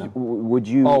 No, would right you now? would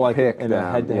you Oh, like pick in a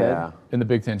them? head-to-head? Yeah. in the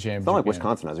Big Ten championship It's not like game.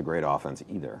 Wisconsin has a great offense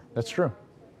either. That's true.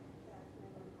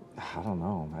 I don't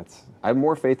know. That's I have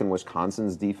more faith in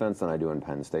Wisconsin's defense than I do in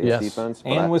Penn State's Yes. defense.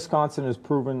 but and Wisconsin has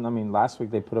proven. I mean, last week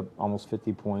they put up almost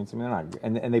 50 points. I mean, they're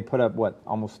not, and they put up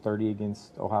almost 30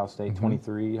 against Ohio State,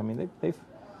 23. I mean,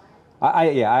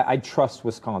 I trust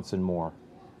Wisconsin more.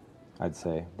 I'd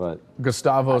say, but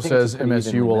Gustavo I think says it's a pretty MSU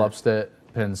even will match.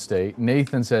 upset Penn State.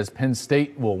 Nathan says Penn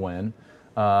State will win.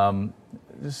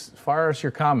 Just fire us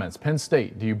your comments. Penn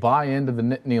State, do you buy into the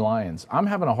Nittany Lions? I'm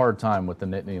having a hard time with the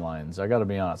Nittany Lions. I got to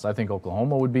be honest. I think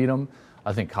Oklahoma would beat them.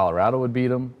 I think Colorado would beat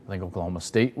them. I think Oklahoma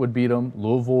State would beat them.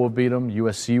 Louisville would beat them.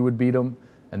 USC would beat them.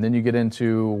 And then you get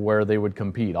into where they would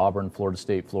compete: Auburn, Florida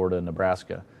State, Florida,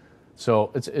 Nebraska.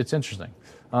 So it's interesting.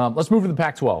 Let's move to the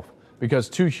Pac-12 because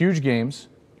 2 huge games,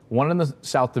 one in the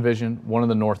South Division, one in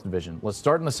the North Division. Let's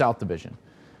start in the South Division.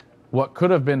 What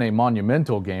could have been a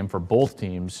monumental game for both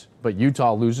teams, but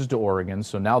Utah loses to Oregon,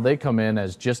 so now they come in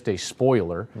as just a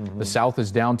spoiler. The South is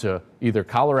down to either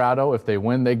Colorado. If they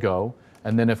win, they go.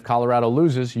 And then if Colorado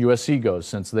loses, USC goes,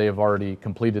 since they have already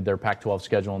completed their Pac-12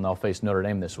 schedule and they'll face Notre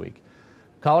Dame this week.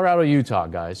 Colorado, Utah,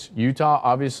 guys. Utah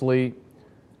obviously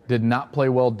did not play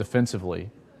well defensively.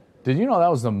 Did you know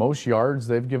that was the most yards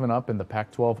they've given up in the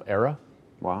Pac-12 era?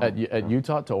 Wow. At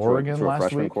Utah to Oregon to a last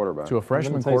freshman week? quarterback. To a let me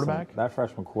freshman tell you quarterback? something. That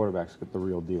freshman quarterback's got the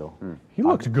real deal. He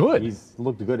looked good. He's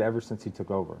looked good ever since he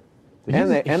took over. And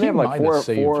they He have like might have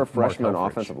saved four Mark freshman Helfrich.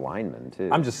 offensive linemen too.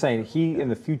 I'm just saying, in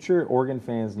the future, Oregon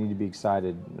fans need to be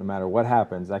excited no matter what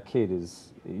happens. That kid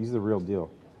he's the real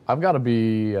deal. I've got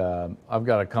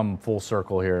to come full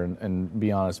circle here and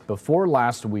be honest. Before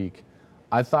last week,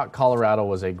 I thought Colorado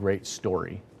was a great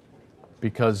story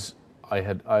because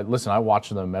I watch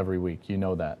them every week. You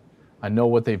know that. I know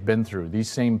what they've been through. These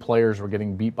same players were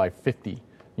getting beat by 50,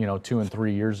 2 and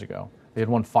 3 years ago. They had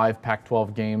won 5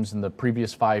 Pac-12 games in the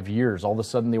previous 5 years. All of a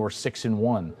sudden, they were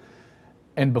 6-1.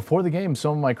 And before the game,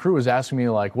 some of my crew was asking me,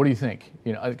 like, what do you think?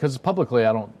 Because publicly,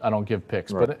 I don't give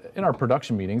picks. Right. But in our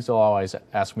production meetings, they'll always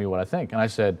ask me what I think. And I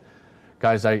said,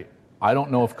 guys, I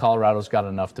don't know if Colorado's got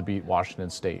enough to beat Washington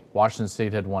State. Washington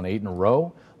State had won 8 in a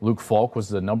row. Luke Falk was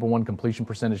the #1 completion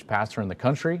percentage passer in the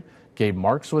country. Gabe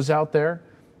Marks was out there.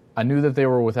 I knew that they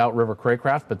were without River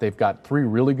Craycraft, but they've got 3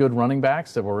 really good running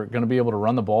backs that were going to be able to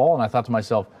run the ball. And I thought to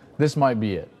myself, this might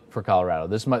be it for Colorado.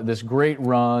 This great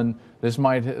run, this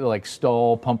might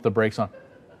stall, pump the brakes on.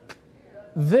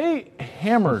 They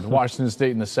hammered Washington State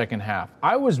in the second half.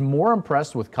 I was more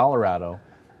impressed with Colorado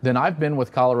than I've been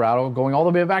with Colorado going all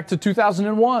the way back to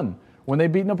 2001 when they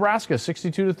beat Nebraska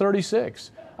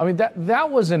 62-36. I mean,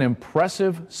 that was an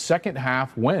impressive second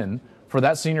half win for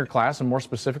that senior class, and more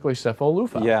specifically, Sefo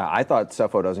Lufa. Yeah, I thought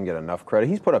Sefo doesn't get enough credit.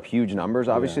 He's put up huge numbers,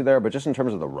 obviously, there, but just in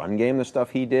terms of the run game, the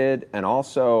stuff he did, and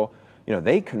also,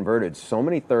 they converted so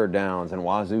many third downs, and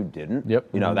Wazoo didn't.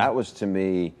 Yep. That was, to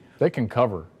me... They can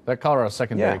cover. That Colorado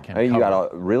secondary can cover. You got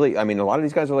a lot of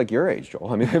these guys are like your age,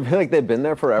 Joel. I mean, I feel like they've been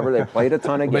there forever. They played a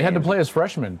ton of games. They had to play as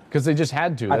freshmen because they just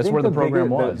had to. That's where the program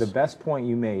was. The best point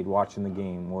you made watching the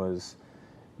game was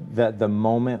that the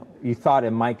moment you thought it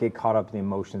might get caught up in the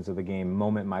emotions of the game,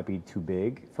 moment might be too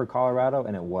big for Colorado,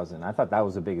 and it wasn't. I thought that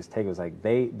was the biggest take. It was like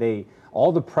they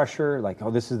all the pressure, like, oh,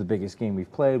 this is the biggest game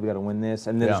we've played. We got to win this,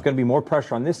 and then there's going to be more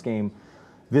pressure on this game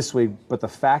this week. But the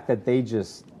fact that they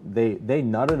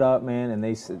nutted up, man, and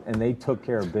they took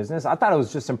care of business. I thought it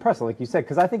was just impressive, like you said,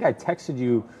 because I think I texted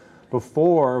you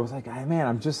before. I was like, hey, man,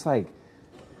 I'm just like.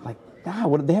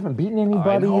 God, they haven't beaten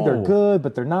anybody. They're good,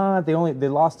 but they're not. They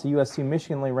lost to USC,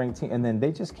 Michigan ranked team, and then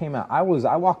they just came out. I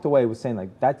walked away with saying,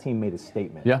 like, that team made a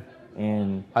statement. Yeah.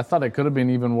 And I thought it could have been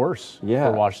even worse Yeah.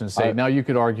 for Washington State. Now, you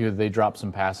could argue that they dropped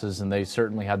some passes, and they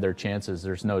certainly had their chances.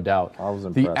 There's no doubt. I was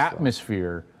impressed, The though.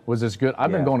 atmosphere was as good.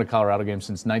 I've been Yeah. going to Colorado games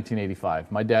since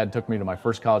 1985. My dad took me to my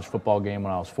first college football game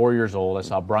when I was 4 years old. I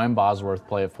saw Brian Bosworth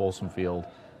play at Folsom Field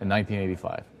in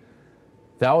 1985.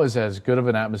 That was as good of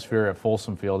an atmosphere at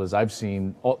Folsom Field as I've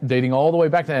seen, dating all the way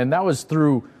back to, and that was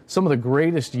through some of the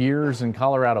greatest years in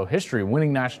Colorado history,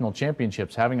 winning national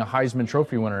championships, having a Heisman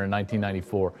Trophy winner in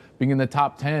 1994, being in the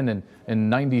top 10 in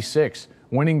 96,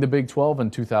 winning the Big 12 in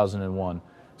 2001.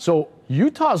 So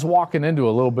Utah's walking into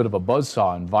a little bit of a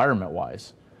buzzsaw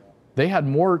environment-wise. They had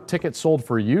more tickets sold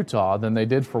for Utah than they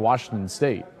did for Washington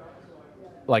State.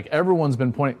 Like, everyone's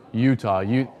been pointing, Utah,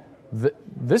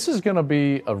 this is going to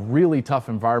be a really tough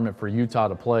environment for Utah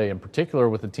to play, in particular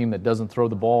with a team that doesn't throw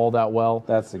the ball that well.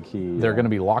 that's the key. They're going to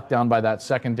be locked down by that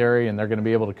secondary, and they're going to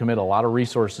be able to commit a lot of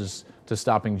resources to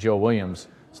stopping Joe Williams.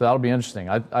 So that'll be interesting.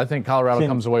 I think Colorado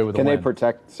comes away with a Can win. they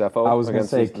protect Cepho I was gonna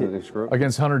against say, this group?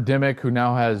 Against Hunter Dimmick, who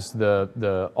now has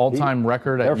the all-time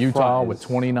record their at Utah front with is-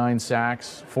 29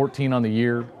 sacks, 14 on the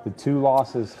year. The 2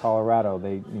 losses, Colorado,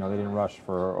 they didn't rush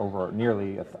for over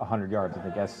nearly 100 yards. I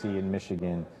think SC and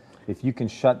Michigan. If you can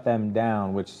shut them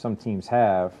down, which some teams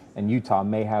have, and Utah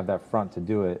may have that front to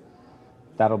do it,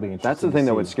 that'll be interesting. That's the to thing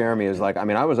that see. would scare me is, like, I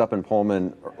mean, I was up in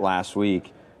Pullman last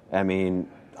week. I mean,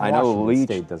 I know Washington Leach.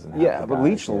 State doesn't have yeah, the but guys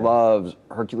Leach there. loves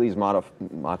Hercules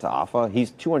Mataafa.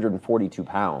 He's 242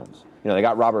 pounds. You know, they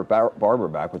got Robert Barber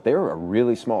back, but they're a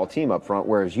really small team up front.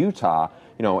 Whereas Utah,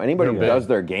 anybody They're who big. does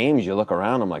their games, you look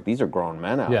around, I'm like, these are grown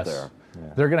men out Yes. there.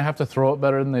 They're going to have to throw it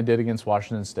better than they did against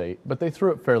Washington State, but they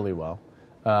threw it fairly well.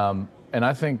 And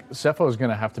I think Cepho is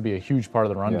going to have to be a huge part of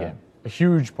the run game, a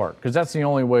huge part, because that's the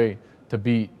only way to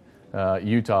beat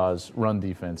Utah's run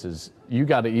defense is you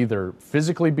got to either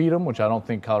physically beat them, which I don't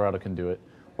think Colorado can do it,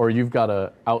 or you've got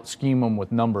to out-scheme them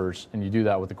with numbers, and you do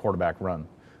that with the quarterback run.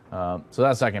 So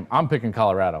that's that game. I'm picking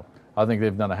Colorado. I think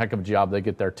they've done a heck of a job. They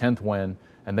get their 10th win,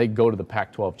 and they go to the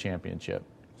Pac-12 championship.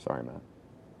 Sorry, Matt.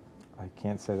 I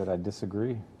can't say that I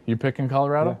disagree. You picking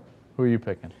Colorado? Yeah. Who are you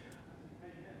picking?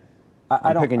 I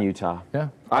I'm don't. picking Utah. Yeah.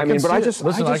 I can mean, but see I it. just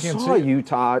Listen, I I just can saw see it.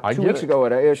 Utah I 2 get weeks it. ago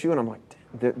at ASU, and I'm like,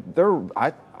 they're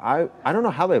I don't know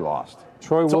how they lost.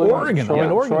 Troy It's Williams. Oregon. Troy, I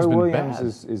mean, Oregon's Troy been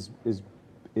Williams bad.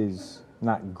 is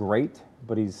not great,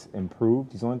 but he's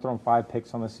improved. He's only thrown 5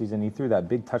 picks on the season. He threw that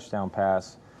big touchdown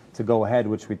pass to go ahead,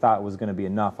 which we thought was going to be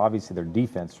enough. Obviously, their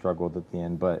defense struggled at the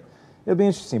end, but it'll be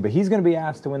interesting. But he's going to be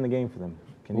asked to win the game for them.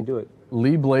 Can he do it?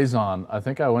 Lee Blazon. I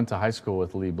think I went to high school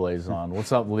with Lee Blazon.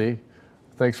 What's up, Lee?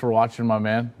 Thanks for watching, my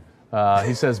man.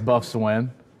 He says Buffs win.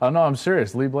 Oh, no, I'm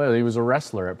serious. Lee Blazon. He was a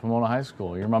wrestler at Pomona High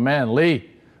School. You're my man, Lee.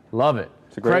 Love it.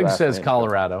 a great Craig last says name.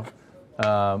 Colorado.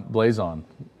 Blazon.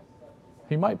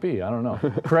 He might be. I don't know.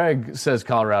 Craig says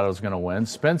Colorado's going to win.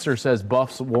 Spencer says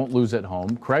Buffs won't lose at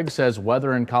home. Craig says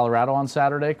weather in Colorado on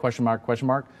Saturday, question mark, question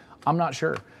mark. I'm not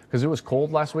sure because it was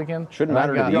cold last weekend. Shouldn't and I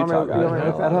matter to got- the Utah Get the guys.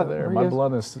 hell out of there. My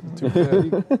blood is too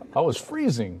good. I was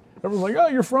freezing. Everyone's like, oh,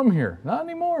 you're from here. Not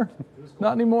anymore.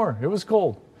 Not anymore. It was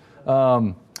cold.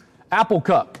 Apple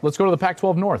Cup. Let's go to the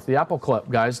Pac-12 North. The Apple Cup,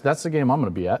 guys. That's the game I'm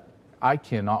going to be at. I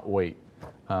cannot wait.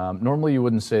 Normally you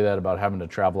wouldn't say that about having to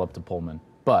travel up to Pullman,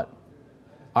 but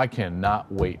I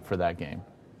cannot wait for that game.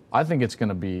 I think it's going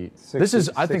to be. This is,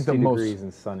 I think, the 60 most. degrees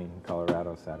and sunny in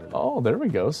Colorado Saturday. Oh, there we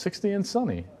go. 60 and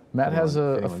sunny. Matt has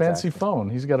a anyone's fancy asking. phone.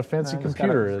 He's got a fancy It's got a-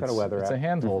 computer. it's got a weather it's a app.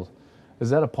 handheld. Is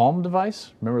that a Palm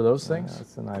device? Remember those things?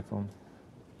 That's an iPhone.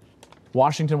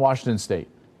 Washington State.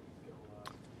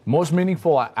 Most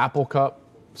meaningful Apple Cup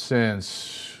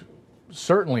since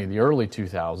certainly the early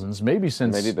 2000s, maybe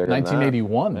since Maybe bigger than that.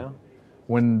 1981, Yeah.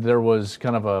 when there was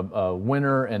kind of a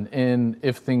winner and in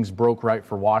if things broke right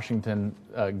for Washington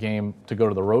game to go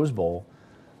to the Rose Bowl.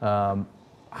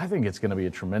 I think it's going to be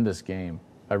a tremendous game.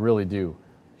 I really do.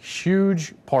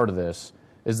 Huge part of this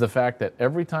is the fact that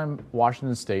every time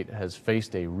Washington State has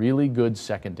faced a really good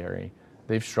secondary,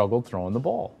 they've struggled throwing the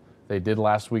ball. They did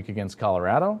last week against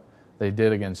Colorado. They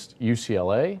did against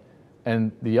UCLA.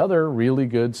 And the other really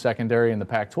good secondary in the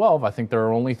Pac-12, I think there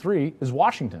are only 3, is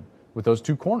Washington with those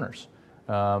 2 corners.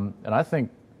 And I think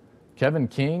Kevin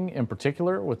King in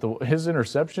particular with his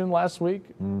interception last week,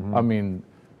 I mean,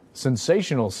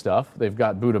 sensational stuff. They've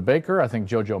got Budda Baker. I think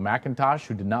JoJo McIntosh,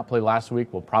 who did not play last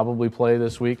week, will probably play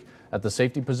this week at the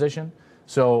safety position.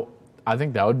 So I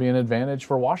think that would be an advantage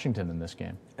for Washington in this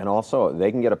game. And also,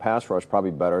 they can get a pass rush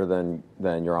probably better than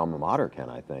your alma mater can,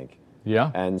 I think.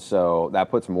 Yeah. And so that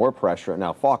puts more pressure.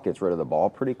 Now, Falk gets rid of the ball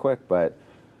pretty quick, but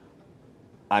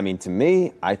I mean, to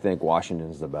me, I think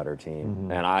Washington's the better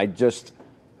team. And I just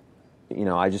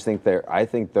think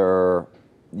they're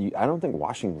I don't think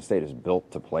Washington State is built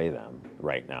to play them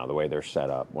right now, the way they're set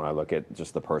up, when I look at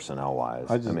just the personnel-wise.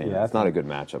 It's not a good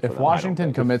matchup for them. If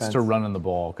Washington commits to running the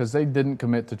ball, because they didn't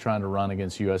commit to trying to run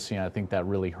against USC, and I think that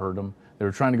really hurt them. They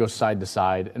were trying to go side to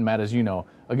side. And, Matt, as you know,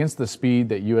 against the speed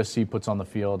that USC puts on the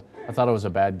field, I thought it was a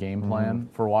bad game plan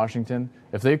for Washington.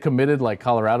 If they committed, like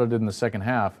Colorado did in the second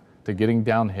half, to getting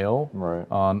downhill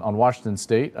on Washington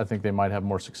State, I think they might have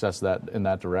more success in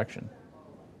that direction.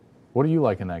 What do you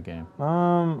like in that game?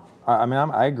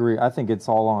 I agree. I think it's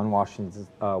all on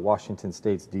Washington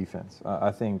State's defense.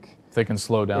 I think if they can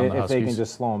slow down the Huskies. If they can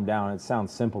just slow them down. It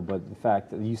sounds simple, but the fact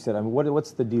that you said,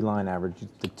 what's the D-line average?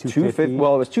 The 250?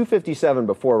 Well, it was 257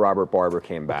 before Robert Barber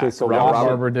came back. Okay, so Robert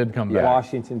Barber did come back.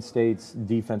 Washington State's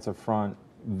defensive front,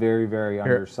 very, very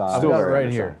undersized. I've got it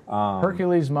right here.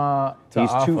 Hercules Ma He's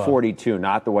Ta'afa. 242,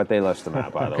 not what they list him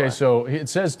at, by the way. Okay, so it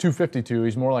says 252.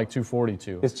 He's more like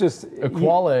 242. It's just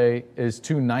Equale is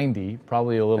 290,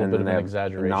 probably a little bit of an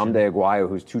exaggeration. Namde Aguayo,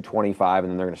 who's 225,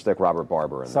 and then they're going to stick Robert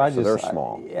Barber in there. So they're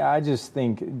small. I just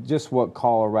think just what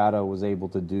Colorado was able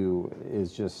to do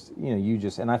is just,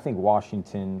 and I think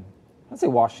Washington. I'd say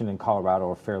Washington and Colorado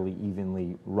are fairly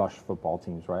evenly rushed football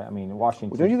teams, right? I mean,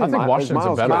 Washington. I think Washington's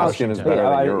a better Gaskin is better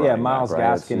than your running Miles back,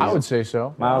 right? Gaskin. I would say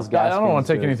so. Miles Gaskin. I don't want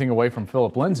to take anything away from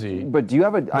Philip Lindsay. But do you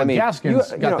have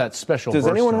Gaskin's got that special Does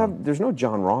burst anyone to him. have? There's no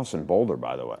John Ross in Boulder,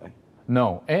 by the way.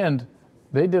 No, and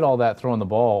they did all that throwing the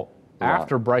ball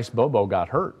after Bryce Bobo got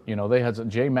hurt. They had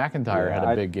Jay McIntyre had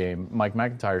a big game. Mike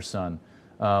McIntyre's son.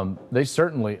 They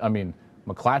certainly. I mean,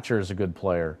 McClatcher is a good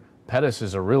player. Pettis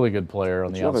is a really good player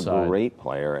on the outside. You have a great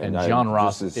player, and John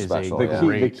Ross is special.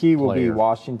 The key will be player.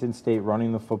 Washington State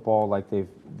running the football like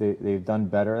they've done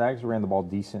better. They actually ran the ball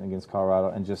decent against Colorado,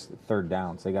 and just third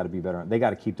downs. They got to be better. They got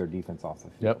to keep their defense off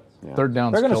the field. Yep. Yeah. Third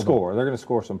downs. They're going to score. They're going to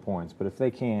score some points. But if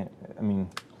they can't,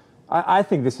 I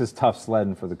think this is tough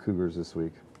sledding for the Cougars this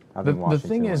week. The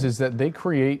thing is that they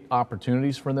create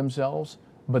opportunities for themselves,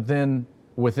 but then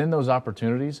within those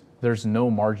opportunities, there's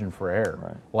no margin for error.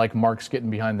 Right. Like Mark's getting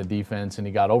behind the defense, and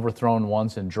he got overthrown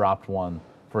once and dropped one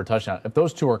for a touchdown. If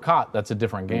those two are caught, that's a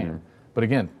different game. Mm-hmm. But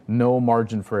again, no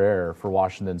margin for error for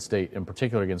Washington State, in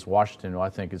particular against Washington, who I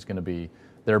think is going to be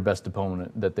their best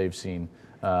opponent that they've seen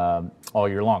all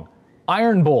year long.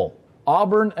 Iron Bowl,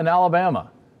 Auburn and Alabama.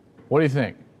 What do you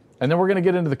think? And then we're going to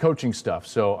get into the coaching stuff.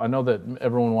 So I know that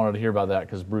everyone wanted to hear about that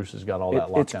because Bruce has got all that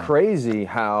locked down. It's crazy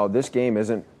how this game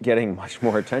isn't getting much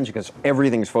more attention because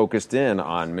everything's focused in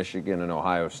on Michigan and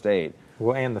Ohio State.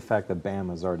 Well, and the fact that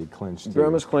Bama's already clinched.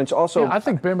 Bama's clinched. Also, I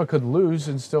think Bama could lose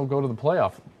and still go to the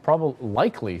playoff.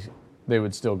 Likely they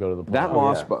would still go to the playoff. That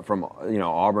loss from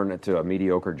Auburn to a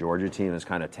mediocre Georgia team has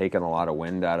kind of taken a lot of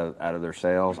wind out of their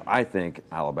sails. I think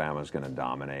Alabama's going to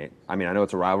dominate. I mean, I know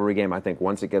it's a rivalry game. I think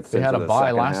once it gets into the second half. They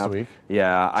had a bye last week.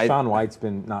 Yeah. Sean White's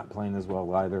been not playing as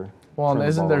well either. Well, and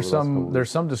isn't there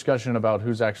some discussion about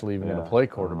who's actually even going to play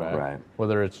quarterback, right.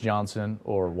 Whether it's Johnson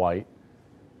or White?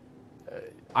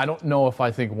 I don't know if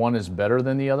I think one is better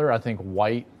than the other. I think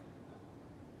White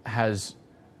has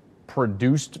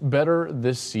produced better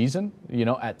this season,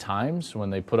 at times when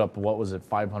they put up,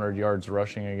 500 yards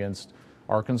rushing against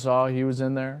Arkansas, he was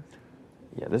in there.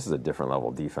 Yeah, this is a different level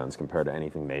of defense compared to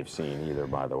anything they've seen either,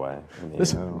 by the way.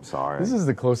 I'm sorry. This is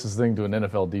the closest thing to an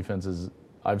NFL defense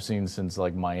I've seen since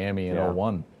like Miami in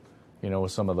 2001,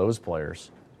 with some of those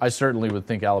players. I certainly would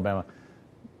think Alabama.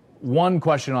 One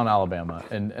question on Alabama,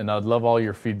 and I'd love all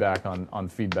your feedback on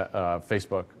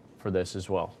Facebook for this as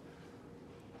well.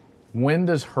 When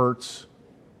does Hurts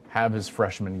have his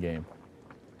freshman game?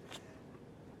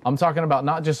 I'm talking about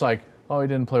not just like, he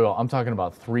didn't play well. I'm talking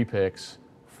about 3 picks,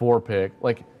 4 picks.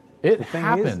 Like, it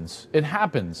happens. It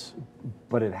happens.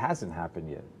 But it hasn't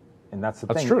happened yet. And that's the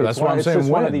thing. That's true. That's what I'm saying. It's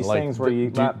just one of these things where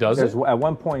does it? At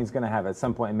one point he's going to have it. At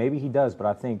some point, and maybe he does. But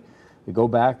I think you go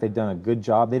back. They've done a good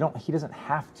job. He doesn't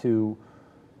have to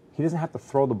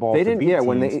throw the ball. They didn't. Yeah, teams.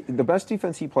 when the best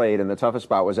defense he played in the toughest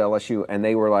spot was LSU, and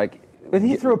they were like. But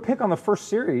he threw a pick on the first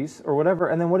series or whatever,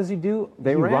 and then what does he do?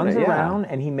 He runs around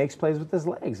and he makes plays with his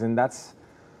legs, and that's.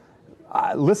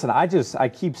 Listen, I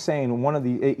keep saying one of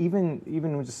the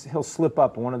even just he'll slip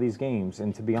up in one of these games,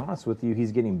 and to be honest with you,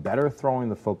 he's getting better throwing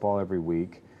the football every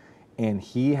week, and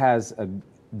he has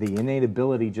the innate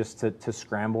ability just to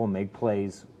scramble and make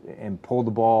plays and pull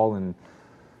the ball, and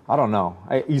I don't know.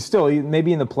 He's still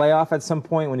maybe in the playoff at some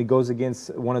point when he goes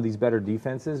against one of these better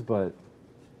defenses, but.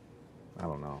 I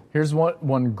don't know. Here's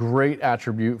one great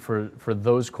attribute for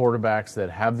those quarterbacks that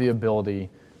have the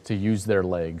ability to use their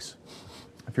legs.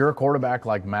 If you're a quarterback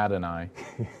like Matt and I,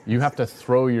 you have to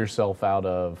throw yourself out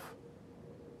of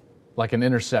like an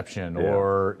interception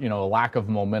or a lack of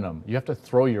momentum. You have to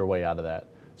throw your way out of that.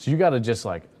 So you got to just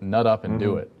like nut up and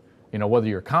do it. You know, whether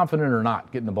you're confident or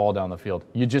not getting the ball down the field,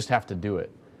 you just have to do it.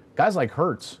 Guys like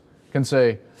Hurts can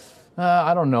say,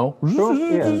 I don't know,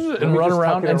 and run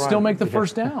around and still make the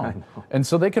first down. And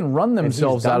so they can run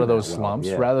themselves out of those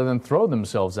slumps rather than throw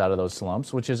themselves out of those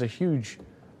slumps, which is a huge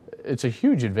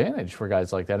advantage for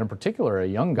guys like that, in particular a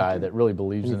young guy that really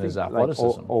believes in his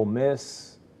athleticism. Like Ole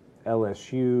Miss,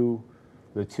 LSU,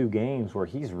 the two games where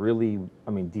he's really,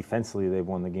 I mean, defensively they've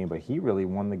won the game, but he really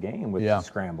won the game with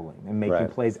scrambling and making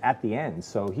plays at the end.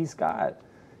 So he's got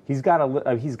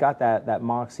that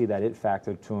moxie, that it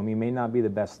factor to him. He may not be the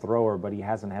best thrower, but he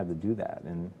hasn't had to do that.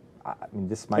 And I mean,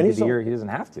 this might be the year he doesn't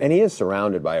have to. And he is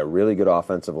surrounded by a really good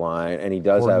offensive line, and he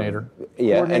does Coordinator.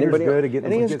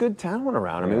 And he has good talent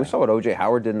around. I mean, we saw what O.J.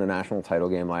 Howard did in the national title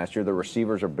game last year. The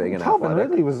receivers are big and Calvin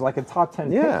athletic. Ridley was like a top 10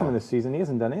 pick coming this season. He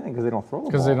hasn't done anything because they don't throw the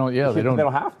ball. Because they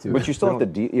don't have to. But you still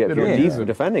have to. If you're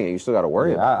defending it, you still got to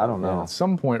worry about it. I don't know. At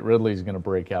some point, Ridley's going to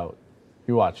break out.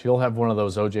 You watch. He'll have one of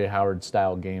those O.J. Howard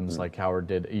style games like Howard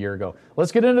did a year ago.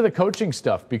 Let's get into the coaching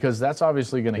stuff because that's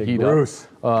obviously going to heat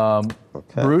up.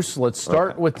 Bruce, let's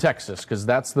start with Texas because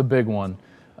that's the big one.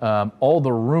 All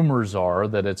the rumors are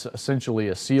that it's essentially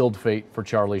a sealed fate for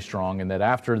Charlie Strong and that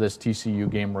after this TCU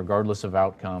game, regardless of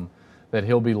outcome, that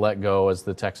he'll be let go as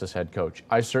the Texas head coach.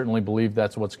 I certainly believe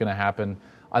that's what's going to happen.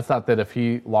 I thought that if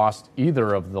he lost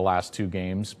either of the last two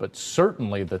games, but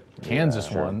certainly the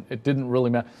Kansas one, it didn't really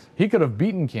matter. He could have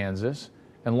beaten Kansas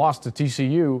and lost to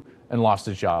TCU and lost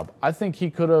his job. I think he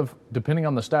could have, depending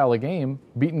on the style of game,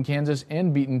 beaten Kansas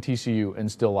and beaten TCU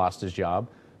and still lost his job.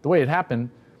 The way it happened,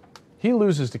 he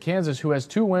loses to Kansas, who has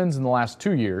 2 wins in the last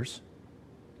 2 years,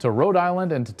 to Rhode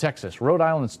Island and to Texas. Rhode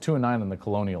Island's 2-9 in the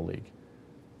Colonial League.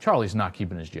 Charlie's not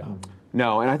keeping his job.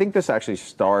 No, and I think this actually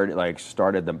started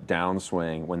the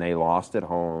downswing when they lost at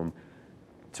home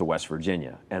to West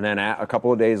Virginia, and then a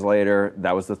couple of days later,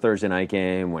 that was the Thursday night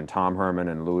game when Tom Herman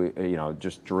and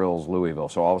just drills Louisville.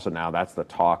 So all of a sudden now that's the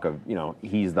talk of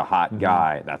he's the hot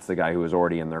guy. That's the guy who was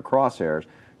already in their crosshairs.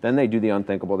 Then they do the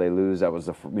unthinkable. They lose. That was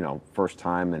the first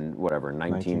time in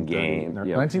 19 games.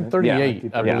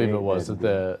 1938, I believe it was, that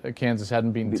the Kansas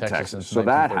hadn't beaten Texas since so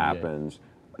that happens.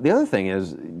 The other thing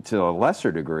is, to a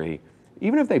lesser degree,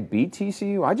 even if they beat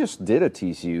TCU, I just did a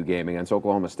TCU game against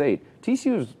Oklahoma State.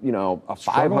 TCU is, a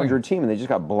 500 team, and they just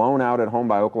got blown out at home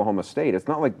by Oklahoma State. It's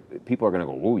not like people are going to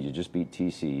go, "Ooh, you just beat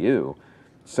TCU."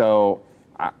 So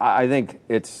I think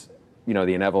it's, the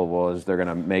inevitable is they're going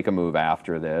to make a move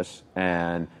after this.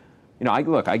 And,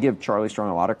 I give Charlie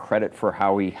Strong a lot of credit for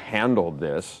how he handled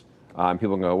this.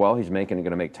 People can go, well, he's going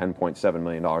to make $10.7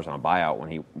 million on a buyout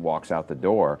when he walks out the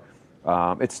door.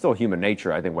 It's still human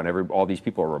nature, I think, when all these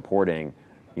people are reporting,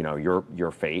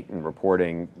 your fate and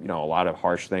reporting, a lot of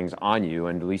harsh things on you,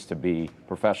 and at least to be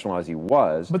professional as he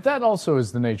was. But that also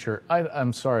is the nature.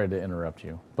 I'm sorry to interrupt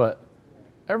you, but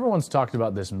everyone's talked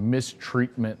about this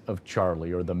mistreatment of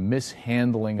Charlie or the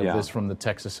mishandling of this from the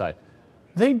Texas side.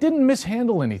 They didn't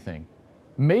mishandle anything.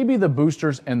 Maybe the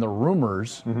boosters and the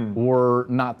rumors were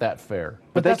not that fair.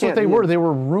 But that's what they were. They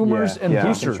were rumors and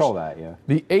boosters. Control that,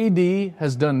 The AD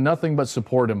has done nothing but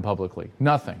support him publicly.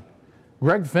 Nothing.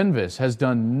 Greg Fenves has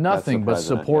done nothing but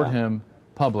support him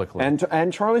publicly.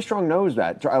 And Charlie Strong knows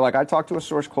that. Like, I talked to a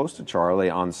source close to Charlie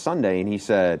on Sunday, and he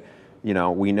said,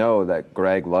 we know that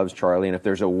Greg loves Charlie, and if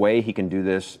there's a way he can do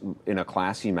this in a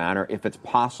classy manner, if it's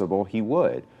possible, he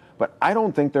would. But I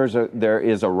don't think there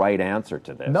is a right answer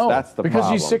to this. No, that's the because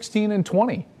problem. he's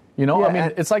 16-20.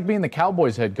 It's like being the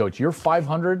Cowboys head coach. You're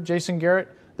 500, Jason Garrett,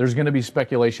 there's going to be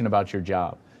speculation about your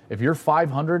job. If you're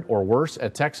 500 or worse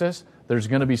at Texas, there's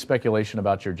going to be speculation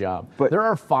about your job. But there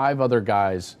are 5 other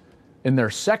guys in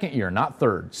their second year, not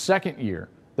third, second year,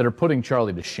 that are putting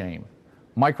Charlie to shame.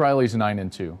 Mike Riley's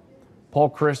 9-2.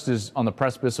 Paul Chryst is on the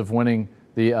precipice of winning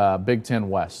the Big Ten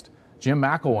West. Jim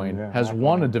McElwain has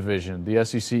won a division, the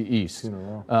SEC East.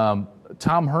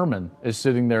 Tom Herman is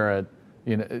sitting there at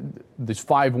these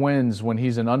 5 wins when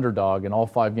he's an underdog in all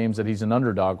 5 games that he's an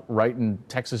underdog right in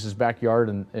Texas's backyard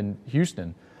in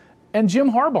Houston. And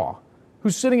Jim Harbaugh,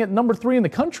 who's sitting at number 3 in the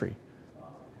country.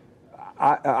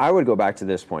 I would go back to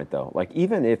this point, though. Like,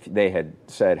 even if they had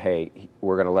said, hey,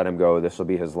 we're going to let him go, this will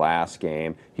be his last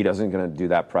game, he doesn't going to do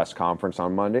that press conference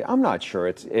on Monday, I'm not sure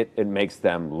it makes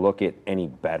them look it any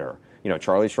better.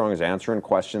 Charlie Strong is answering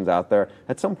questions out there.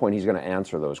 At some point, he's going to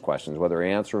answer those questions, whether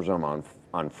he answers them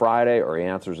on Friday or he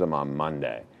answers them on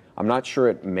Monday. I'm not sure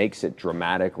it makes it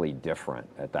dramatically different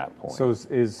at that point. So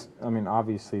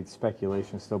obviously it's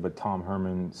speculation still, but Tom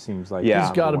Herman seems like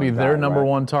he's got to be their number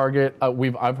one target.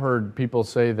 I've heard people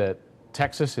say that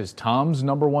Texas is Tom's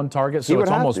number one target, so it's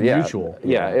almost mutual.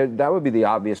 That would be the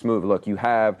obvious move. Look,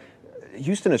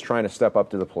 Houston is trying to step up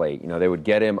to the plate. They would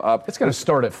get him up. It's going to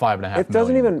start at $5.5 It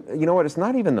doesn't million. even, it's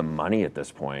not even the money at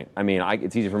this point. I mean,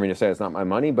 it's easy for me to say it's not my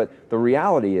money, but the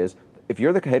reality is, if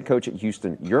you're the head coach at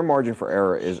Houston, your margin for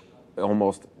error is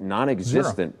almost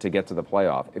non-existent to get to the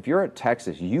playoff. If you're at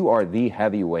Texas, you are the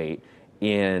heavyweight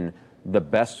in the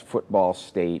best football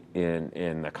state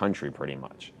in the country, pretty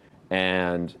much.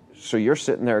 And so you're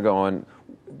sitting there going,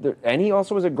 and he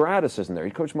also was a grad assistant there.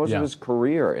 He coached most of his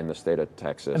career in the state of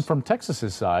Texas. And from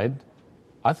Texas's side,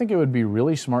 I think it would be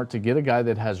really smart to get a guy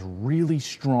that has really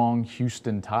strong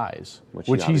Houston ties,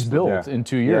 which he's built in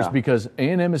 2 years, because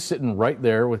A&M is sitting right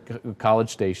there with College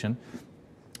Station.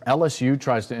 LSU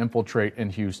tries to infiltrate in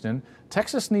Houston.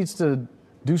 Texas needs to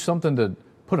do something to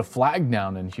put a flag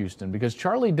down in Houston, because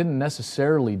Charlie didn't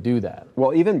necessarily do that.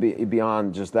 Well, even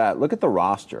beyond just that, look at the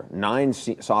roster. 9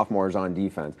 sophomores on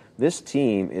defense. This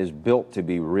team is built to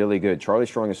be really good. Charlie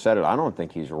Strong has said it. I don't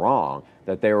think he's wrong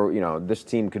that they were, this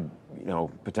team could,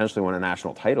 potentially win a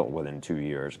national title within 2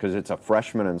 years, because it's a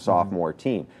freshman and sophomore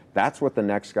team. That's what the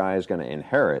next guy is going to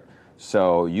inherit.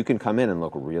 So you can come in and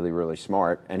look really, really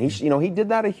smart. And he did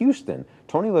that at Houston.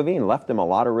 Tony Levine left him a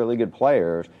lot of really good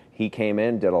players. He came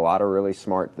in, did a lot of really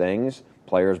smart things.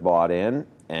 Players bought in,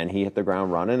 and he hit the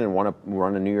ground running and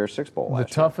won a New Year's Six Bowl last year.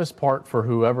 The toughest part for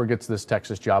whoever gets this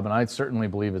Texas job, and I certainly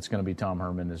believe it's going to be Tom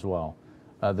Herman as well,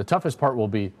 the toughest part will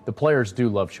be the players do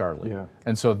love Charlie. Yeah.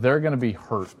 And so they're going to be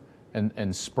hurt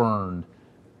and spurned.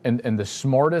 And the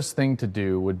smartest thing to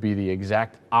do would be the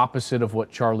exact opposite of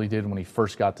what Charlie did when he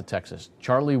first got to Texas.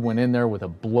 Charlie went in there with a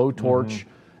blowtorch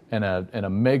and a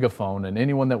megaphone, and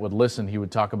anyone that would listen, he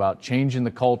would talk about changing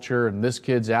the culture and this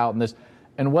kid's out and this.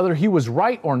 And whether he was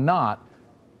right or not,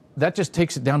 that just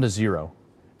takes it down to zero.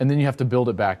 And then you have to build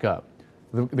it back up.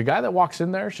 The guy that walks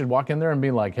in there should walk in there and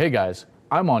be like, hey guys,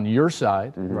 I'm on your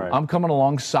side. Right. I'm coming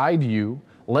alongside you.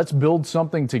 Let's build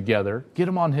something together. Get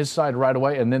him on his side right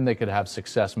away, and then they could have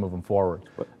success moving forward.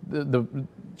 The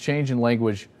change in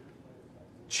language,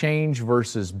 change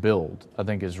versus build, I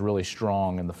think is really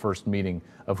strong in the first meeting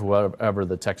of whoever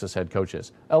the Texas head coach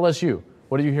is. LSU,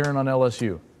 what are you hearing on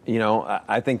LSU?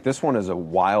 I think this one is a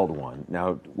wild one.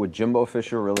 Now, would Jimbo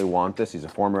Fisher really want this? He's a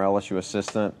former LSU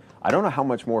assistant. I don't know how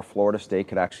much more Florida State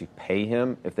could actually pay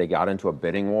him if they got into a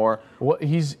bidding war. Well,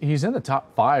 he's in the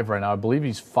top 5 right now. I believe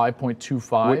he's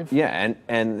 5.25. Yeah,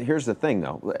 and here's the thing,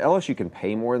 though. LSU can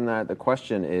pay more than that. The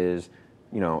question is,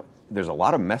 there's a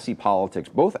lot of messy politics,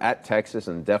 both at Texas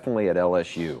and definitely at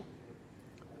LSU.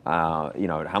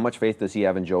 How much faith does he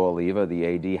have in Joe Oliva, the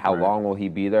AD? How long will he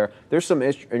be there? There's some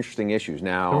interesting issues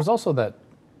now. There was also that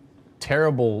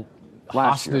terrible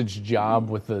hostage job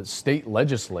with the state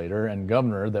legislator and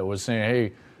governor that was saying,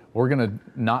 hey, we're going to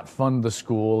not fund the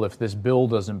school if this bill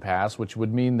doesn't pass, which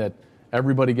would mean that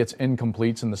everybody gets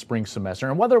incompletes in the spring semester.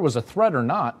 And whether it was a threat or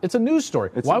not, it's a news story.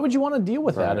 Why would you want to deal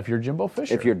with that if you're Jimbo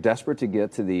Fisher? If you're desperate to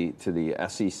get to the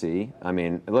SEC, I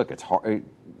mean, look, it's hard.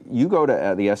 You go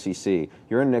to the SEC,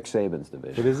 you're in Nick Saban's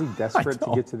division. But is he desperate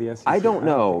to get to the SEC? I don't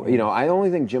know. I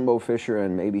only think Jimbo Fisher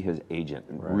and maybe his agent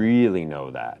really know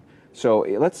that. So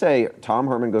let's say Tom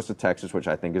Herman goes to Texas, which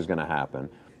I think is going to happen.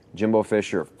 Jimbo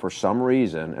Fisher, for some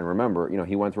reason, and remember,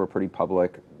 he went through a pretty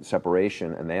public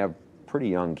separation, and they have pretty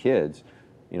young kids.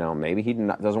 Maybe he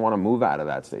doesn't want to move out of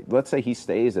that state. Let's say he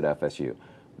stays at FSU.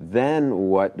 Then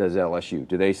what does LSU?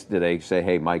 Do they say,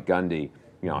 hey, Mike Gundy,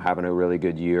 having a really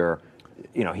good year?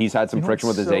 He's had some friction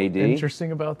with his AD.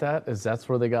 Interesting about that is that's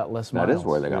where they got Les Miles. That is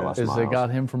where they got Les Miles. They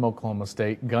got him from Oklahoma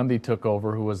State. Gundy took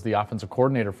over, who was the offensive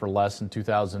coordinator for Les in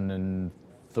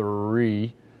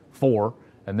 2003-04,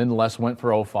 and then Les went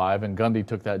for 05, and Gundy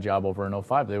took that job over in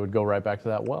 05. They would go right back to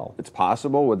that well. It's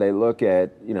possible. Would they look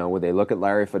at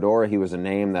Larry Fedora? He was a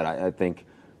name that I think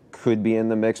could be in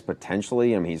the mix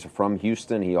potentially. I mean, he's from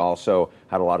Houston. He also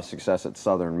had a lot of success at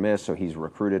Southern Miss, so he's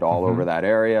recruited all over that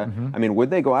area. I mean, would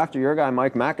they go after your guy,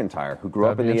 Mike McIntyre, who grew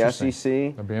up in the SEC?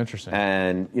 That'd be interesting.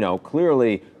 And,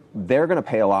 clearly they're going to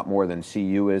pay a lot more than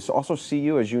CU is. Also,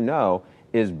 CU, as you know,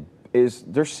 is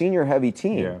their senior-heavy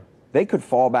team. Yeah. They could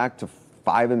fall back to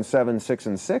 5-7,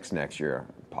 6-6 next year.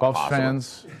 Buffs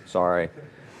fans. Sorry.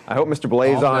 I hope Mr.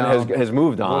 Blazon has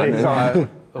moved on.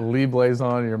 Lee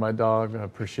Blazon, you're my dog. I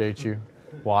appreciate you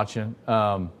watching.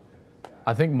 I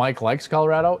think Mike likes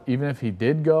Colorado, even if he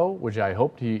did go, which I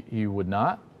hoped he would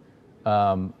not.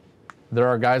 There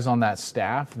are guys on that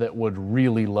staff that would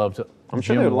really love to. I'm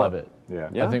sure they would love it. Yeah.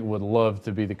 I think would love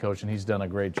to be the coach, and he's done a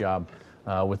great job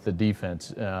with the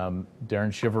defense. Darren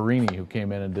Shiverini, who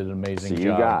came in and did an amazing CU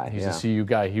job. Guy, He's a CU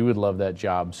guy. He would love that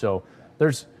job. So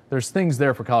there's things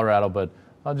there for Colorado, but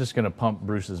I'm just going to pump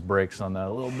Bruce's brakes on that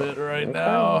a little bit right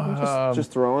now.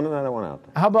 Just throwing that one out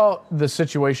there. How about the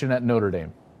situation at Notre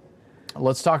Dame?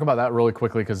 Let's talk about that really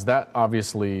quickly because that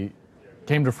obviously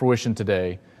came to fruition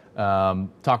today.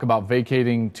 Talk about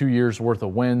vacating 2 years worth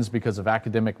of wins because of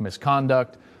academic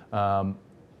misconduct.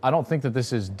 I don't think that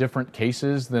this is different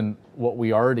cases than what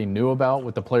we already knew about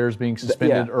with the players being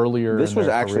suspended earlier. This was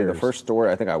actually careers. the first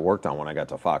story I think I worked on when I got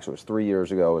to Fox. It was 3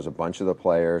 years ago. It was a bunch of the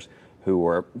players who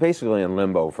were basically in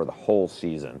limbo for the whole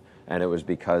season, and it was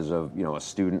because of a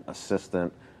student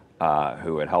assistant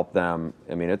who had helped them.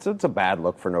 I mean, it's a bad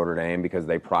look for Notre Dame because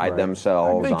they pride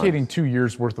themselves on vacating 2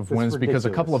 years worth of wins because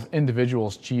a couple of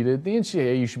individuals cheated. The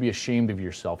NCAA, you should be ashamed of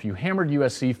yourself. You hammered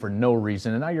USC for no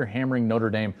reason, and now you're hammering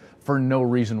Notre Dame for no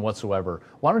reason whatsoever.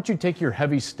 Why don't you take your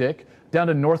heavy stick down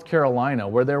to North Carolina,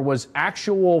 where there was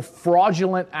actual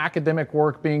fraudulent academic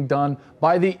work being done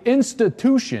by the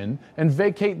institution, and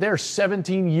vacate their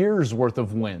 17 years worth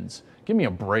of wins? Give me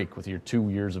a break with your 2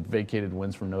 years of vacated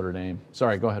wins from Notre Dame.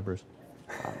 Sorry, go ahead, Bruce.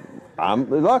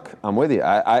 Look, I'm with you.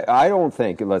 I don't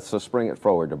think, let's just bring it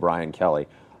forward to Brian Kelly.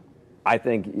 I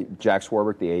think Jack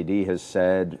Swarbrick, the AD, has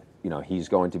said, he's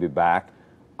going to be back.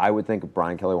 I would think if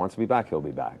Brian Kelly wants to be back, he'll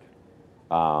be back.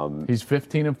 He's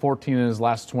 15-14 in his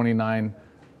last 29.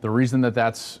 The reason that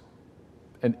that's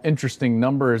an interesting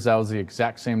number is that was the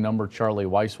exact same number Charlie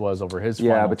Weiss was over his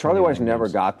final. Yeah, but Charlie Weiss never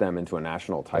games. got them into a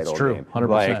national title That's true, game.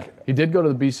 100%. He did go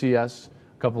to the BCS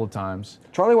a couple of times.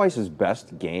 Charlie Weiss's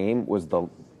best game was the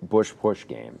Bush push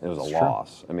game. It was a That's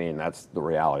loss. True. I mean, that's the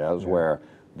reality. That was where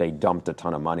they dumped a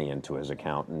ton of money into his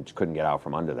account and couldn't get out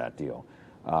from under that deal.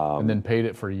 And then paid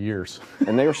it for years.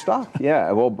 And they were stuck.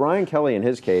 Yeah. Well, Brian Kelly, in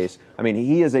his case, I mean,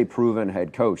 he is a proven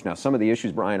head coach. Now, some of the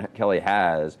issues Brian Kelly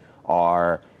has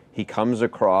are he comes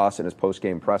across in his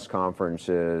post-game press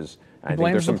conferences. I think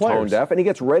there's some tone deaf, and he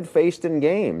gets red-faced in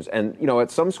games. And,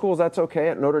 at some schools that's okay.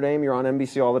 At Notre Dame, you're on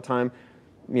NBC all the time.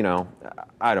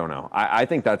 I don't know. I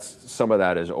think some of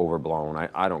that is overblown.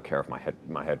 I don't care if my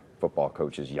head football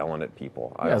coach is yelling at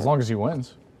people. As long as he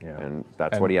wins. Yeah. And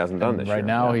that's what he hasn't done this year. Right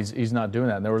now, he's not doing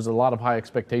that. And there was a lot of high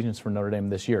expectations for Notre Dame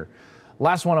this year.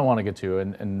 Last one I want to get to,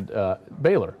 and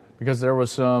Baylor, because there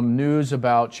was some news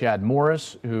about Chad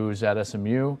Morris, who's at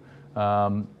SMU.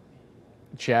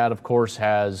 Chad, of course,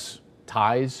 has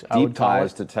ties. Deep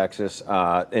ties to Texas,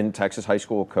 in Texas high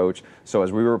school coach. So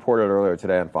as we reported earlier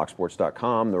today on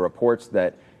FoxSports.com, the reports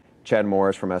that Chad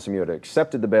Morris from SMU had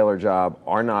accepted the Baylor job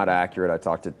are not accurate. I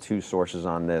talked to two sources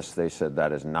on this. They said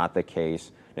that is not the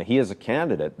case. Now, he is a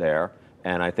candidate there,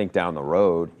 and I think down the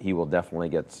road he will definitely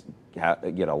get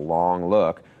a long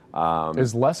look.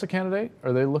 Is Les a candidate?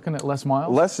 Are they looking at Les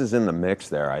Miles? Les is in the mix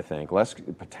there, I think. Les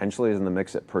potentially is in the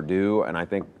mix at Purdue, and I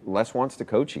think Les wants to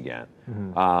coach again.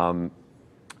 Mm-hmm.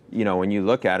 When you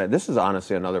look at it, this is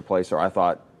honestly another place where I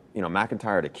thought,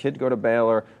 McIntyre had a kid go to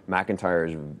Baylor. McIntyre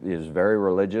is very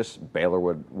religious. Baylor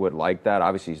would like that.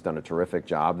 Obviously, he's done a terrific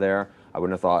job there. I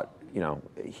wouldn't have thought,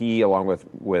 he, along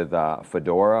with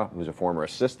Fedora, who's a former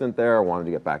assistant there, wanted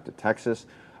to get back to Texas.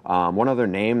 One other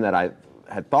name that I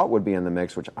had thought would be in the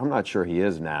mix, which I'm not sure he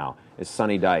is now, is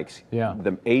Sonny Dykes. Yeah.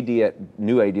 The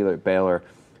new AD at Baylor,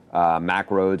 Mac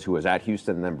Rhodes, who was at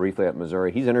Houston and then briefly at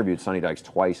Missouri. He's interviewed Sonny Dykes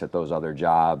twice at those other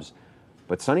jobs.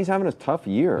 But Sonny's having a tough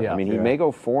year. Yeah, he may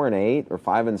go 4-8 or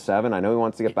 5-7. I know he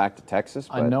wants to get back to Texas.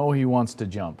 But I know he wants to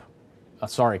jump.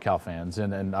 Sorry, Cal fans,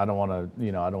 and I don't want to,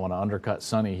 I don't want to undercut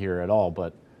Sonny here at all.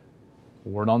 But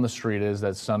word on the street is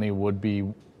that Sonny would be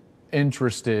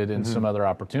interested in some other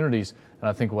opportunities. And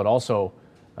I think what also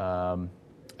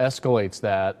escalates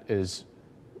that is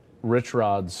Rich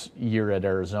Rod's year at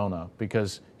Arizona,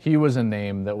 because he was a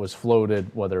name that was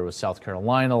floated, whether it was South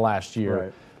Carolina last year.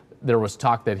 Right. There was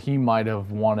talk that he might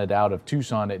have wanted out of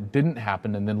Tucson. It didn't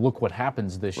happen, and then look what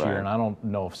happens this year. And I don't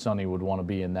know if Sonny would want to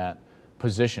be in that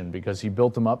position, because he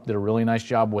built him up, did a really nice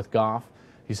job with Goff.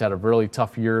 He's had a really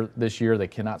tough year this year. They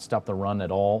cannot stop the run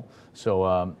at all.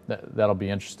 So that'll be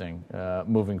interesting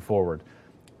moving forward.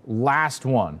 Last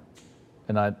one,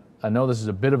 and I know this is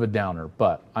a bit of a downer,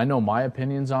 but I know my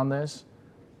opinions on this.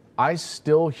 I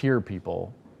still hear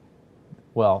people,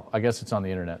 well, I guess it's on the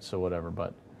internet, so whatever,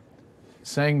 but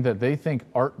saying that they think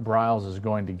Art Briles is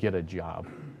going to get a job.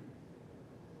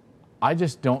 I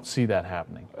just don't see that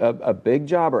happening. A big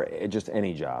job or just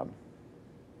any job?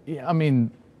 Yeah, I mean,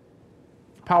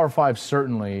 Power 5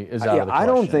 certainly is out of the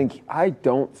question. I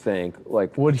don't think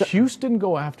like... Would Houston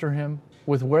go after him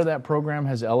with where that program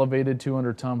has elevated to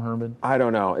under Tom Herman? I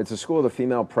don't know. It's a school with a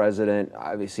female president.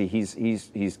 Obviously,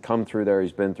 he's come through there.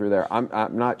 He's been through there. I'm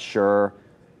not sure.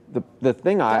 The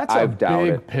thing I've doubted. That's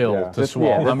a big pill to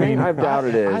swallow. The thing I've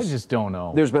doubted is... I just don't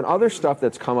know. There's been other stuff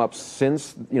that's come up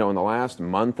since, in the last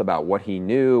month about what he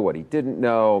knew, what he didn't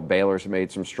know. Baylor's made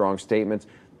some strong statements.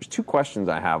 there's two questions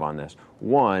I have on this.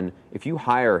 One, if you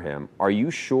hire him, are you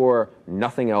sure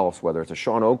nothing else, whether it's a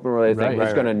Sean Oakman related thing,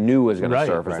 is going to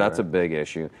surface? That's a big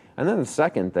issue. And then the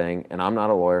second thing, and I'm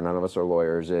not a lawyer, none of us are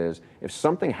lawyers, is if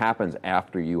something happens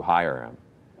after you hire him,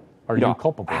 are you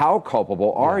culpable? How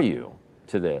culpable are you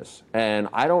to this? And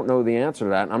I don't know the answer to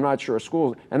that, and I'm not sure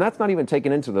schools, and that's not even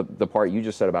taken into the part you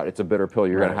just said about it's a bitter pill,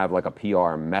 you're going to have like a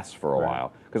PR mess for a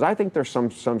while. Because I think there's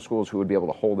some schools who would be able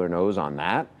to hold their nose on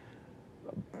that.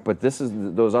 But this is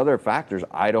those other factors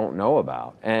I don't know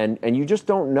about. And you just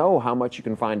don't know how much you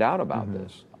can find out about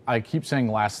this. I keep saying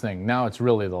last thing. Now it's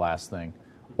really the last thing.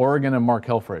 Oregon and Mark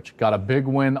Helfrich got a big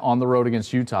win on the road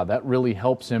against Utah. That really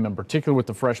helps him, in particular with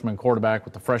the freshman quarterback,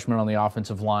 with the freshman on the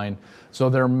offensive line. So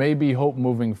there may be hope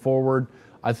moving forward.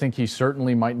 I think he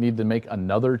certainly might need to make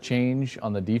another change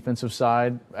on the defensive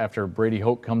side after Brady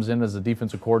Hoke comes in as the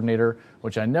defensive coordinator,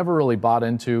 which I never really bought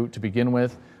into to begin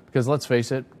with. Because let's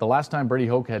face it, the last time Brady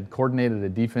Hoke had coordinated a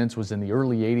defense was in the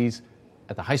early 80s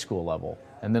at the high school level.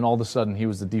 And then all of a sudden he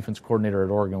was the defense coordinator at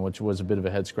Oregon, which was a bit of a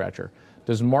head scratcher.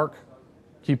 Does Mark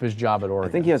keep his job at Oregon?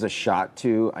 I think he has a shot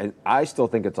to. I still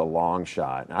think it's a long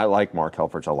shot. I like Mark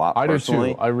Helfrich a lot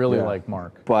personally. I do too. I really like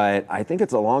Mark. But I think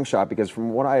it's a long shot because from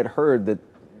what I had heard that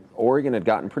Oregon had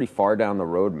gotten pretty far down the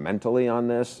road mentally on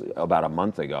this about a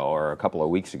month ago or a couple of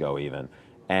weeks ago even.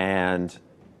 And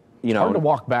it's hard to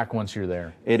walk back once you're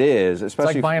there. It is, especially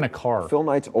it's like buying a car. Phil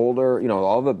Knight's older.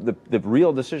 All the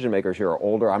real decision makers here are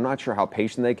older. I'm not sure how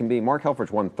patient they can be. Mark Helfrich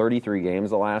won 33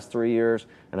 games the last 3 years,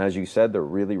 and as you said, they're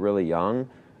really, really young.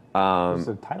 It was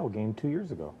a title game 2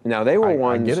 years ago. Now they were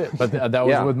ones. I get it, but that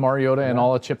was with Mariota and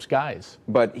all of Chip's guys.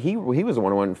 But he was the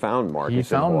one who went and found Marcus. He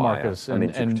found Marcus, and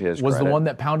was the one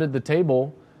that pounded the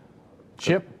table.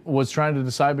 Chip was trying to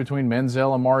decide between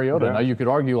Menzel and Mariota. Yeah. Now you could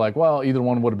argue either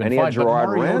one would have been and fine. He had Gerard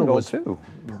but Mariota Randall was too.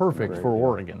 Perfect for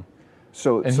Oregon.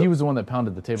 So he was the one that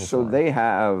pounded the table. So for they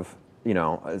have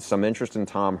some interest in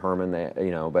Tom Herman.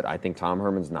 But I think Tom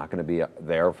Herman's not going to be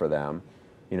there for them.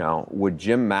 Would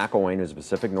Jim McElwain, who's a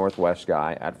Pacific Northwest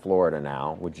guy at Florida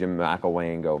now, would Jim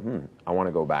McElwain go, I want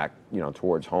to go back,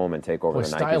 towards home and take over the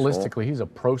Nike school? Stylistically, he's a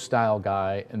pro-style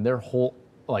guy, and their whole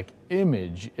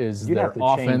image is their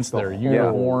offense, their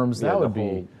uniforms. That would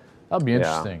be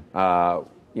interesting. I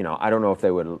don't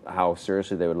know how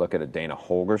seriously they would look at a Dana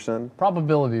Holgorsen.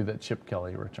 Probability that Chip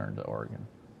Kelly returned to Oregon.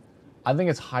 I think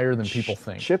it's higher than people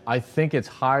think. I think it's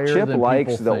higher than people think.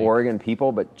 Chip likes the Oregon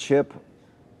people, but Chip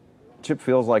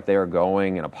feels like they are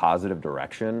going in a positive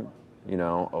direction. A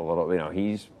little.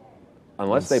 He's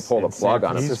unless they pull the plug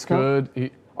on him. He's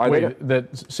good. That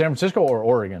San Francisco or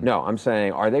Oregon? No, I'm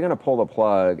saying, are they going to pull the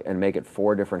plug and make it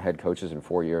 4 different head coaches in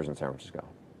 4 years in San Francisco?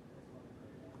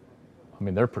 I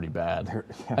mean, they're pretty bad.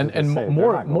 And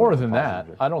more than that,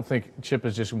 I don't think Chip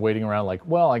is just waiting around like,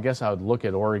 well, I guess I would look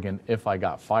at Oregon if I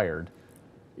got fired.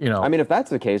 I mean, if that's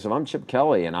the case, if I'm Chip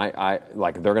Kelly and I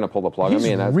they're going to pull the plug on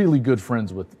me, and he's really good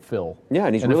friends with Phil. Yeah,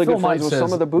 and he's really good friends with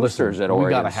some of the boosters at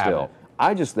Oregon still.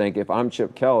 I just think if I'm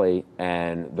Chip Kelly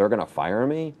and they're going to fire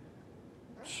me,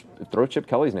 throw Chip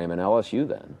Kelly's name in LSU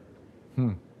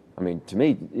then. I mean, to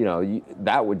me,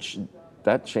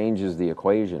 that changes the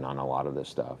equation on a lot of this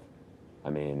stuff. I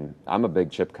mean, I'm a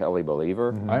big Chip Kelly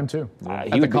believer. I am too.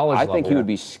 At the college level. I think he would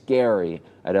be scary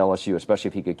at LSU, especially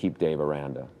if he could keep Dave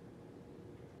Aranda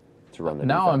to run the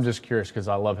defense. I'm just curious because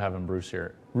I love having Bruce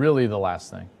here. Really, the last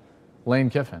thing,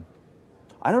 Lane Kiffin.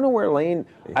 I don't know where Lane.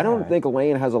 I don't think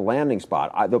Lane has a landing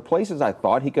spot. The places I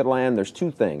thought he could land, there's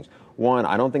 2 things. One,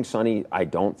 I don't think Sonny's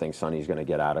going to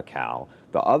get out of Cal.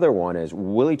 The other one is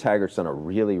Willie Taggart's done a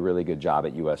really, really good job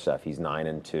at USF. He's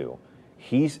 9-2.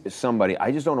 He's somebody.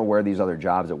 I just don't know where these other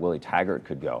jobs at Willie Taggart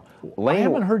could go. I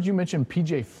haven't heard you mention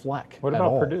PJ Fleck. What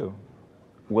about Purdue?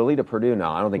 Willie to Purdue?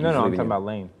 No, I don't think. No, I'm talking about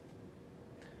Lane.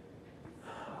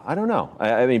 I don't know.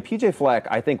 I mean, PJ Fleck,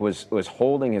 I think was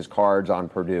holding his cards on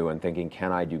Purdue and thinking,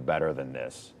 can I do better than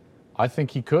this? I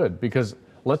think he could because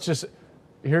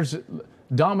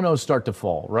dominoes start to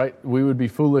fall, right? We would be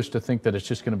foolish to think that it's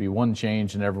just going to be one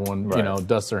change and everyone,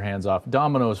 dusts their hands off.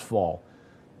 Dominoes fall.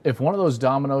 If one of those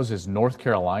dominoes is North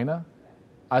Carolina,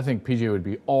 I think PJ would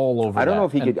be all over that. I don't know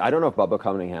if he could. I don't know if Bubba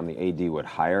Cunningham, the AD, would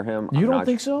hire him. You don't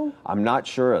think so? I'm not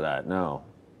sure of that, no.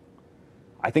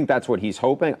 I think that's what he's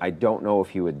hoping. I don't know if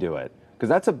he would do it. Because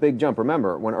that's a big jump.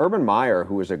 Remember, when Urban Meyer,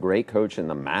 who was a great coach in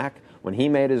the MAC, when he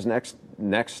made his next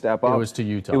step up, it was to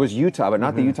Utah. It was Utah, but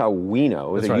not the Utah we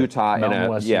know. It was Utah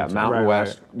Mountain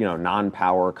West,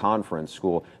 non-power conference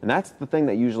school. And that's the thing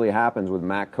that usually happens with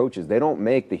MAC coaches. They don't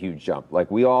make the huge jump. Like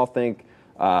we all think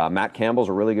Matt Campbell's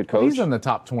a really good coach. He's in the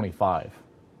top 25.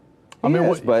 But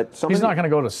he's not going to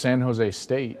go to San Jose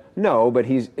State. No, but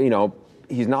he's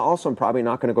he's not also probably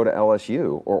not going to go to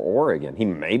LSU or Oregon. He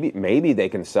maybe they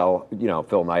can sell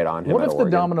Phil Knight on him. What at if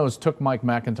Oregon. the Dominoes took Mike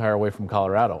McIntyre away from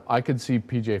Colorado? I could see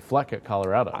PJ Fleck at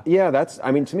Colorado. Yeah,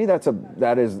 to me that's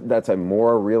a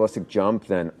more realistic jump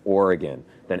than Oregon,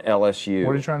 than LSU.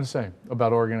 What are you trying to say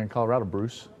about Oregon and Colorado,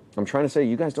 Bruce? I'm trying to say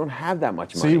you guys don't have that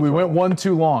much money. See, we went one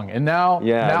too long, and now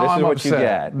this I'm is what upset. you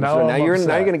get. Now you're upset.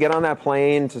 going to get on that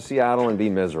plane to Seattle and be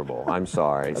miserable. I'm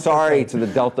sorry. Sorry to the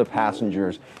Delta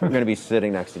passengers. You're going to be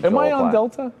sitting next to Joel Am I on Klatt.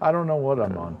 Delta? I don't know what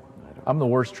I'm on. I'm the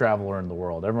worst traveler in the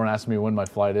world. Everyone asks me when my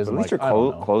flight is. At I'm least like, your I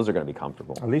don't know. clothes are going to be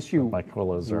comfortable. At least you My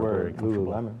clothes are wear very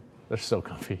comfortable. Lululemon. They're so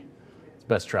comfy. It's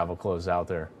best travel clothes out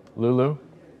there. Lulu,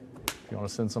 if you want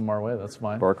to send some our way, that's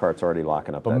fine. Burkhart's already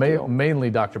locking up But that deal. mainly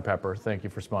Dr. Pepper, thank you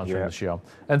for sponsoring Yeah. the show.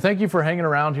 And thank you for hanging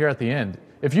around here at the end.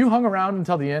 If you hung around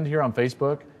until the end here on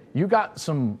Facebook, you got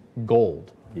some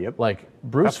gold. Yep. Like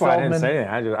Bruce That's why Feldman. I didn't say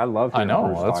anything. I love hearing I know,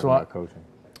 Bruce that's talking why- about coaching.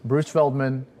 Bruce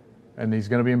Feldman, and he's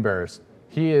going to be embarrassed.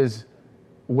 He is,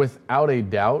 without a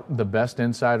doubt, the best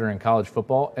insider in college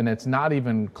football, and it's not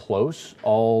even close.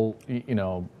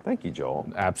 Thank you,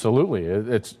 Joel. Absolutely.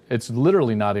 It's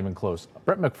literally not even close.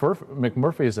 Brett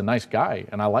McMurphy is a nice guy,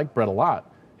 and I like Brett a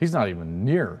lot. He's not even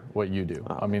near what you do.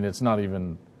 I mean, it's not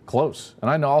even close. And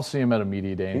I know I'll see him at a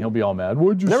media day, and he'll be all mad.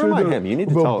 What'd you Never say mind that him. You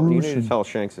need about to Bruce?" tell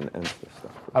Shanks and this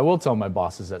stuff. I will tell my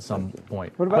bosses at some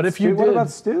point. What about but if Stu? you What did, about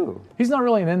Stu? he's not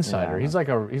really an insider. Yeah. He's like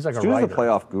a Stu's writer. the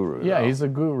playoff guru. Yeah, though. he's a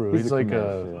guru. He's the like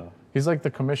commissioner, yeah. he's like the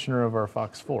commissioner of our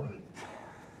Fox 4,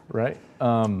 right?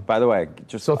 By the way,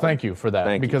 just So thank you for that,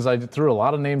 Thank you. because I threw a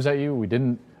lot of names at you.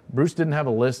 Bruce didn't have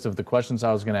a list of the questions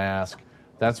I was going to ask.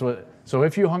 So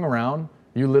if you hung around,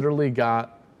 you literally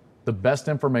got the best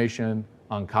information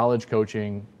on college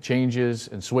coaching, changes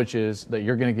and switches that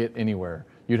you're going to get anywhere.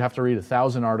 You'd have to read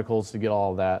 1,000 articles to get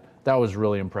all of that. That was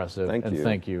really impressive. Thank you.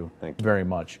 Thank you Thank you. very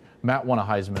much. Matt won a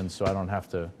Heisman, so I don't have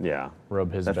to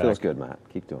rub his That back. feels good, Matt.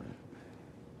 Keep doing it.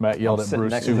 Matt yelled at sitting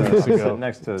Bruce next 2 to- weeks ago. sitting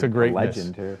next to a greatness.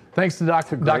 legend here. Thanks to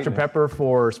Dr. greatness. Pepper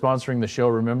for sponsoring the show.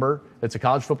 Remember, it's a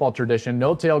college football tradition.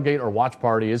 No tailgate or watch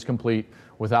party is complete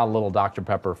without a little Dr.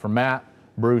 Pepper. For Matt,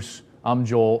 Bruce, I'm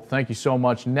Joel. Thank you so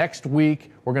much. Next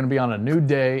week, we're going to be on a new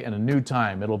day and a new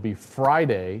time. It'll be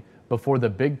Friday before the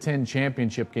Big Ten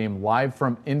Championship game, live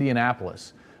from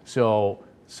Indianapolis. So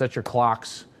set your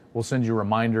clocks. We'll send you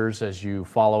reminders as you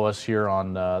follow us here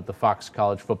on the Fox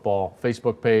College Football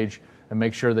Facebook page, and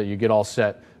make sure that you get all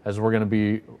set, as we're going to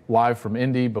be live from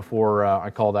Indy before I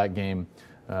call that game,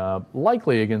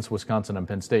 likely against Wisconsin and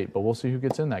Penn State, but we'll see who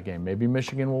gets in that game. Maybe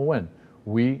Michigan will win.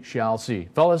 We shall see.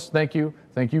 Fellas, thank you.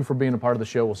 Thank you for being a part of the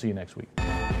show. We'll see you next week.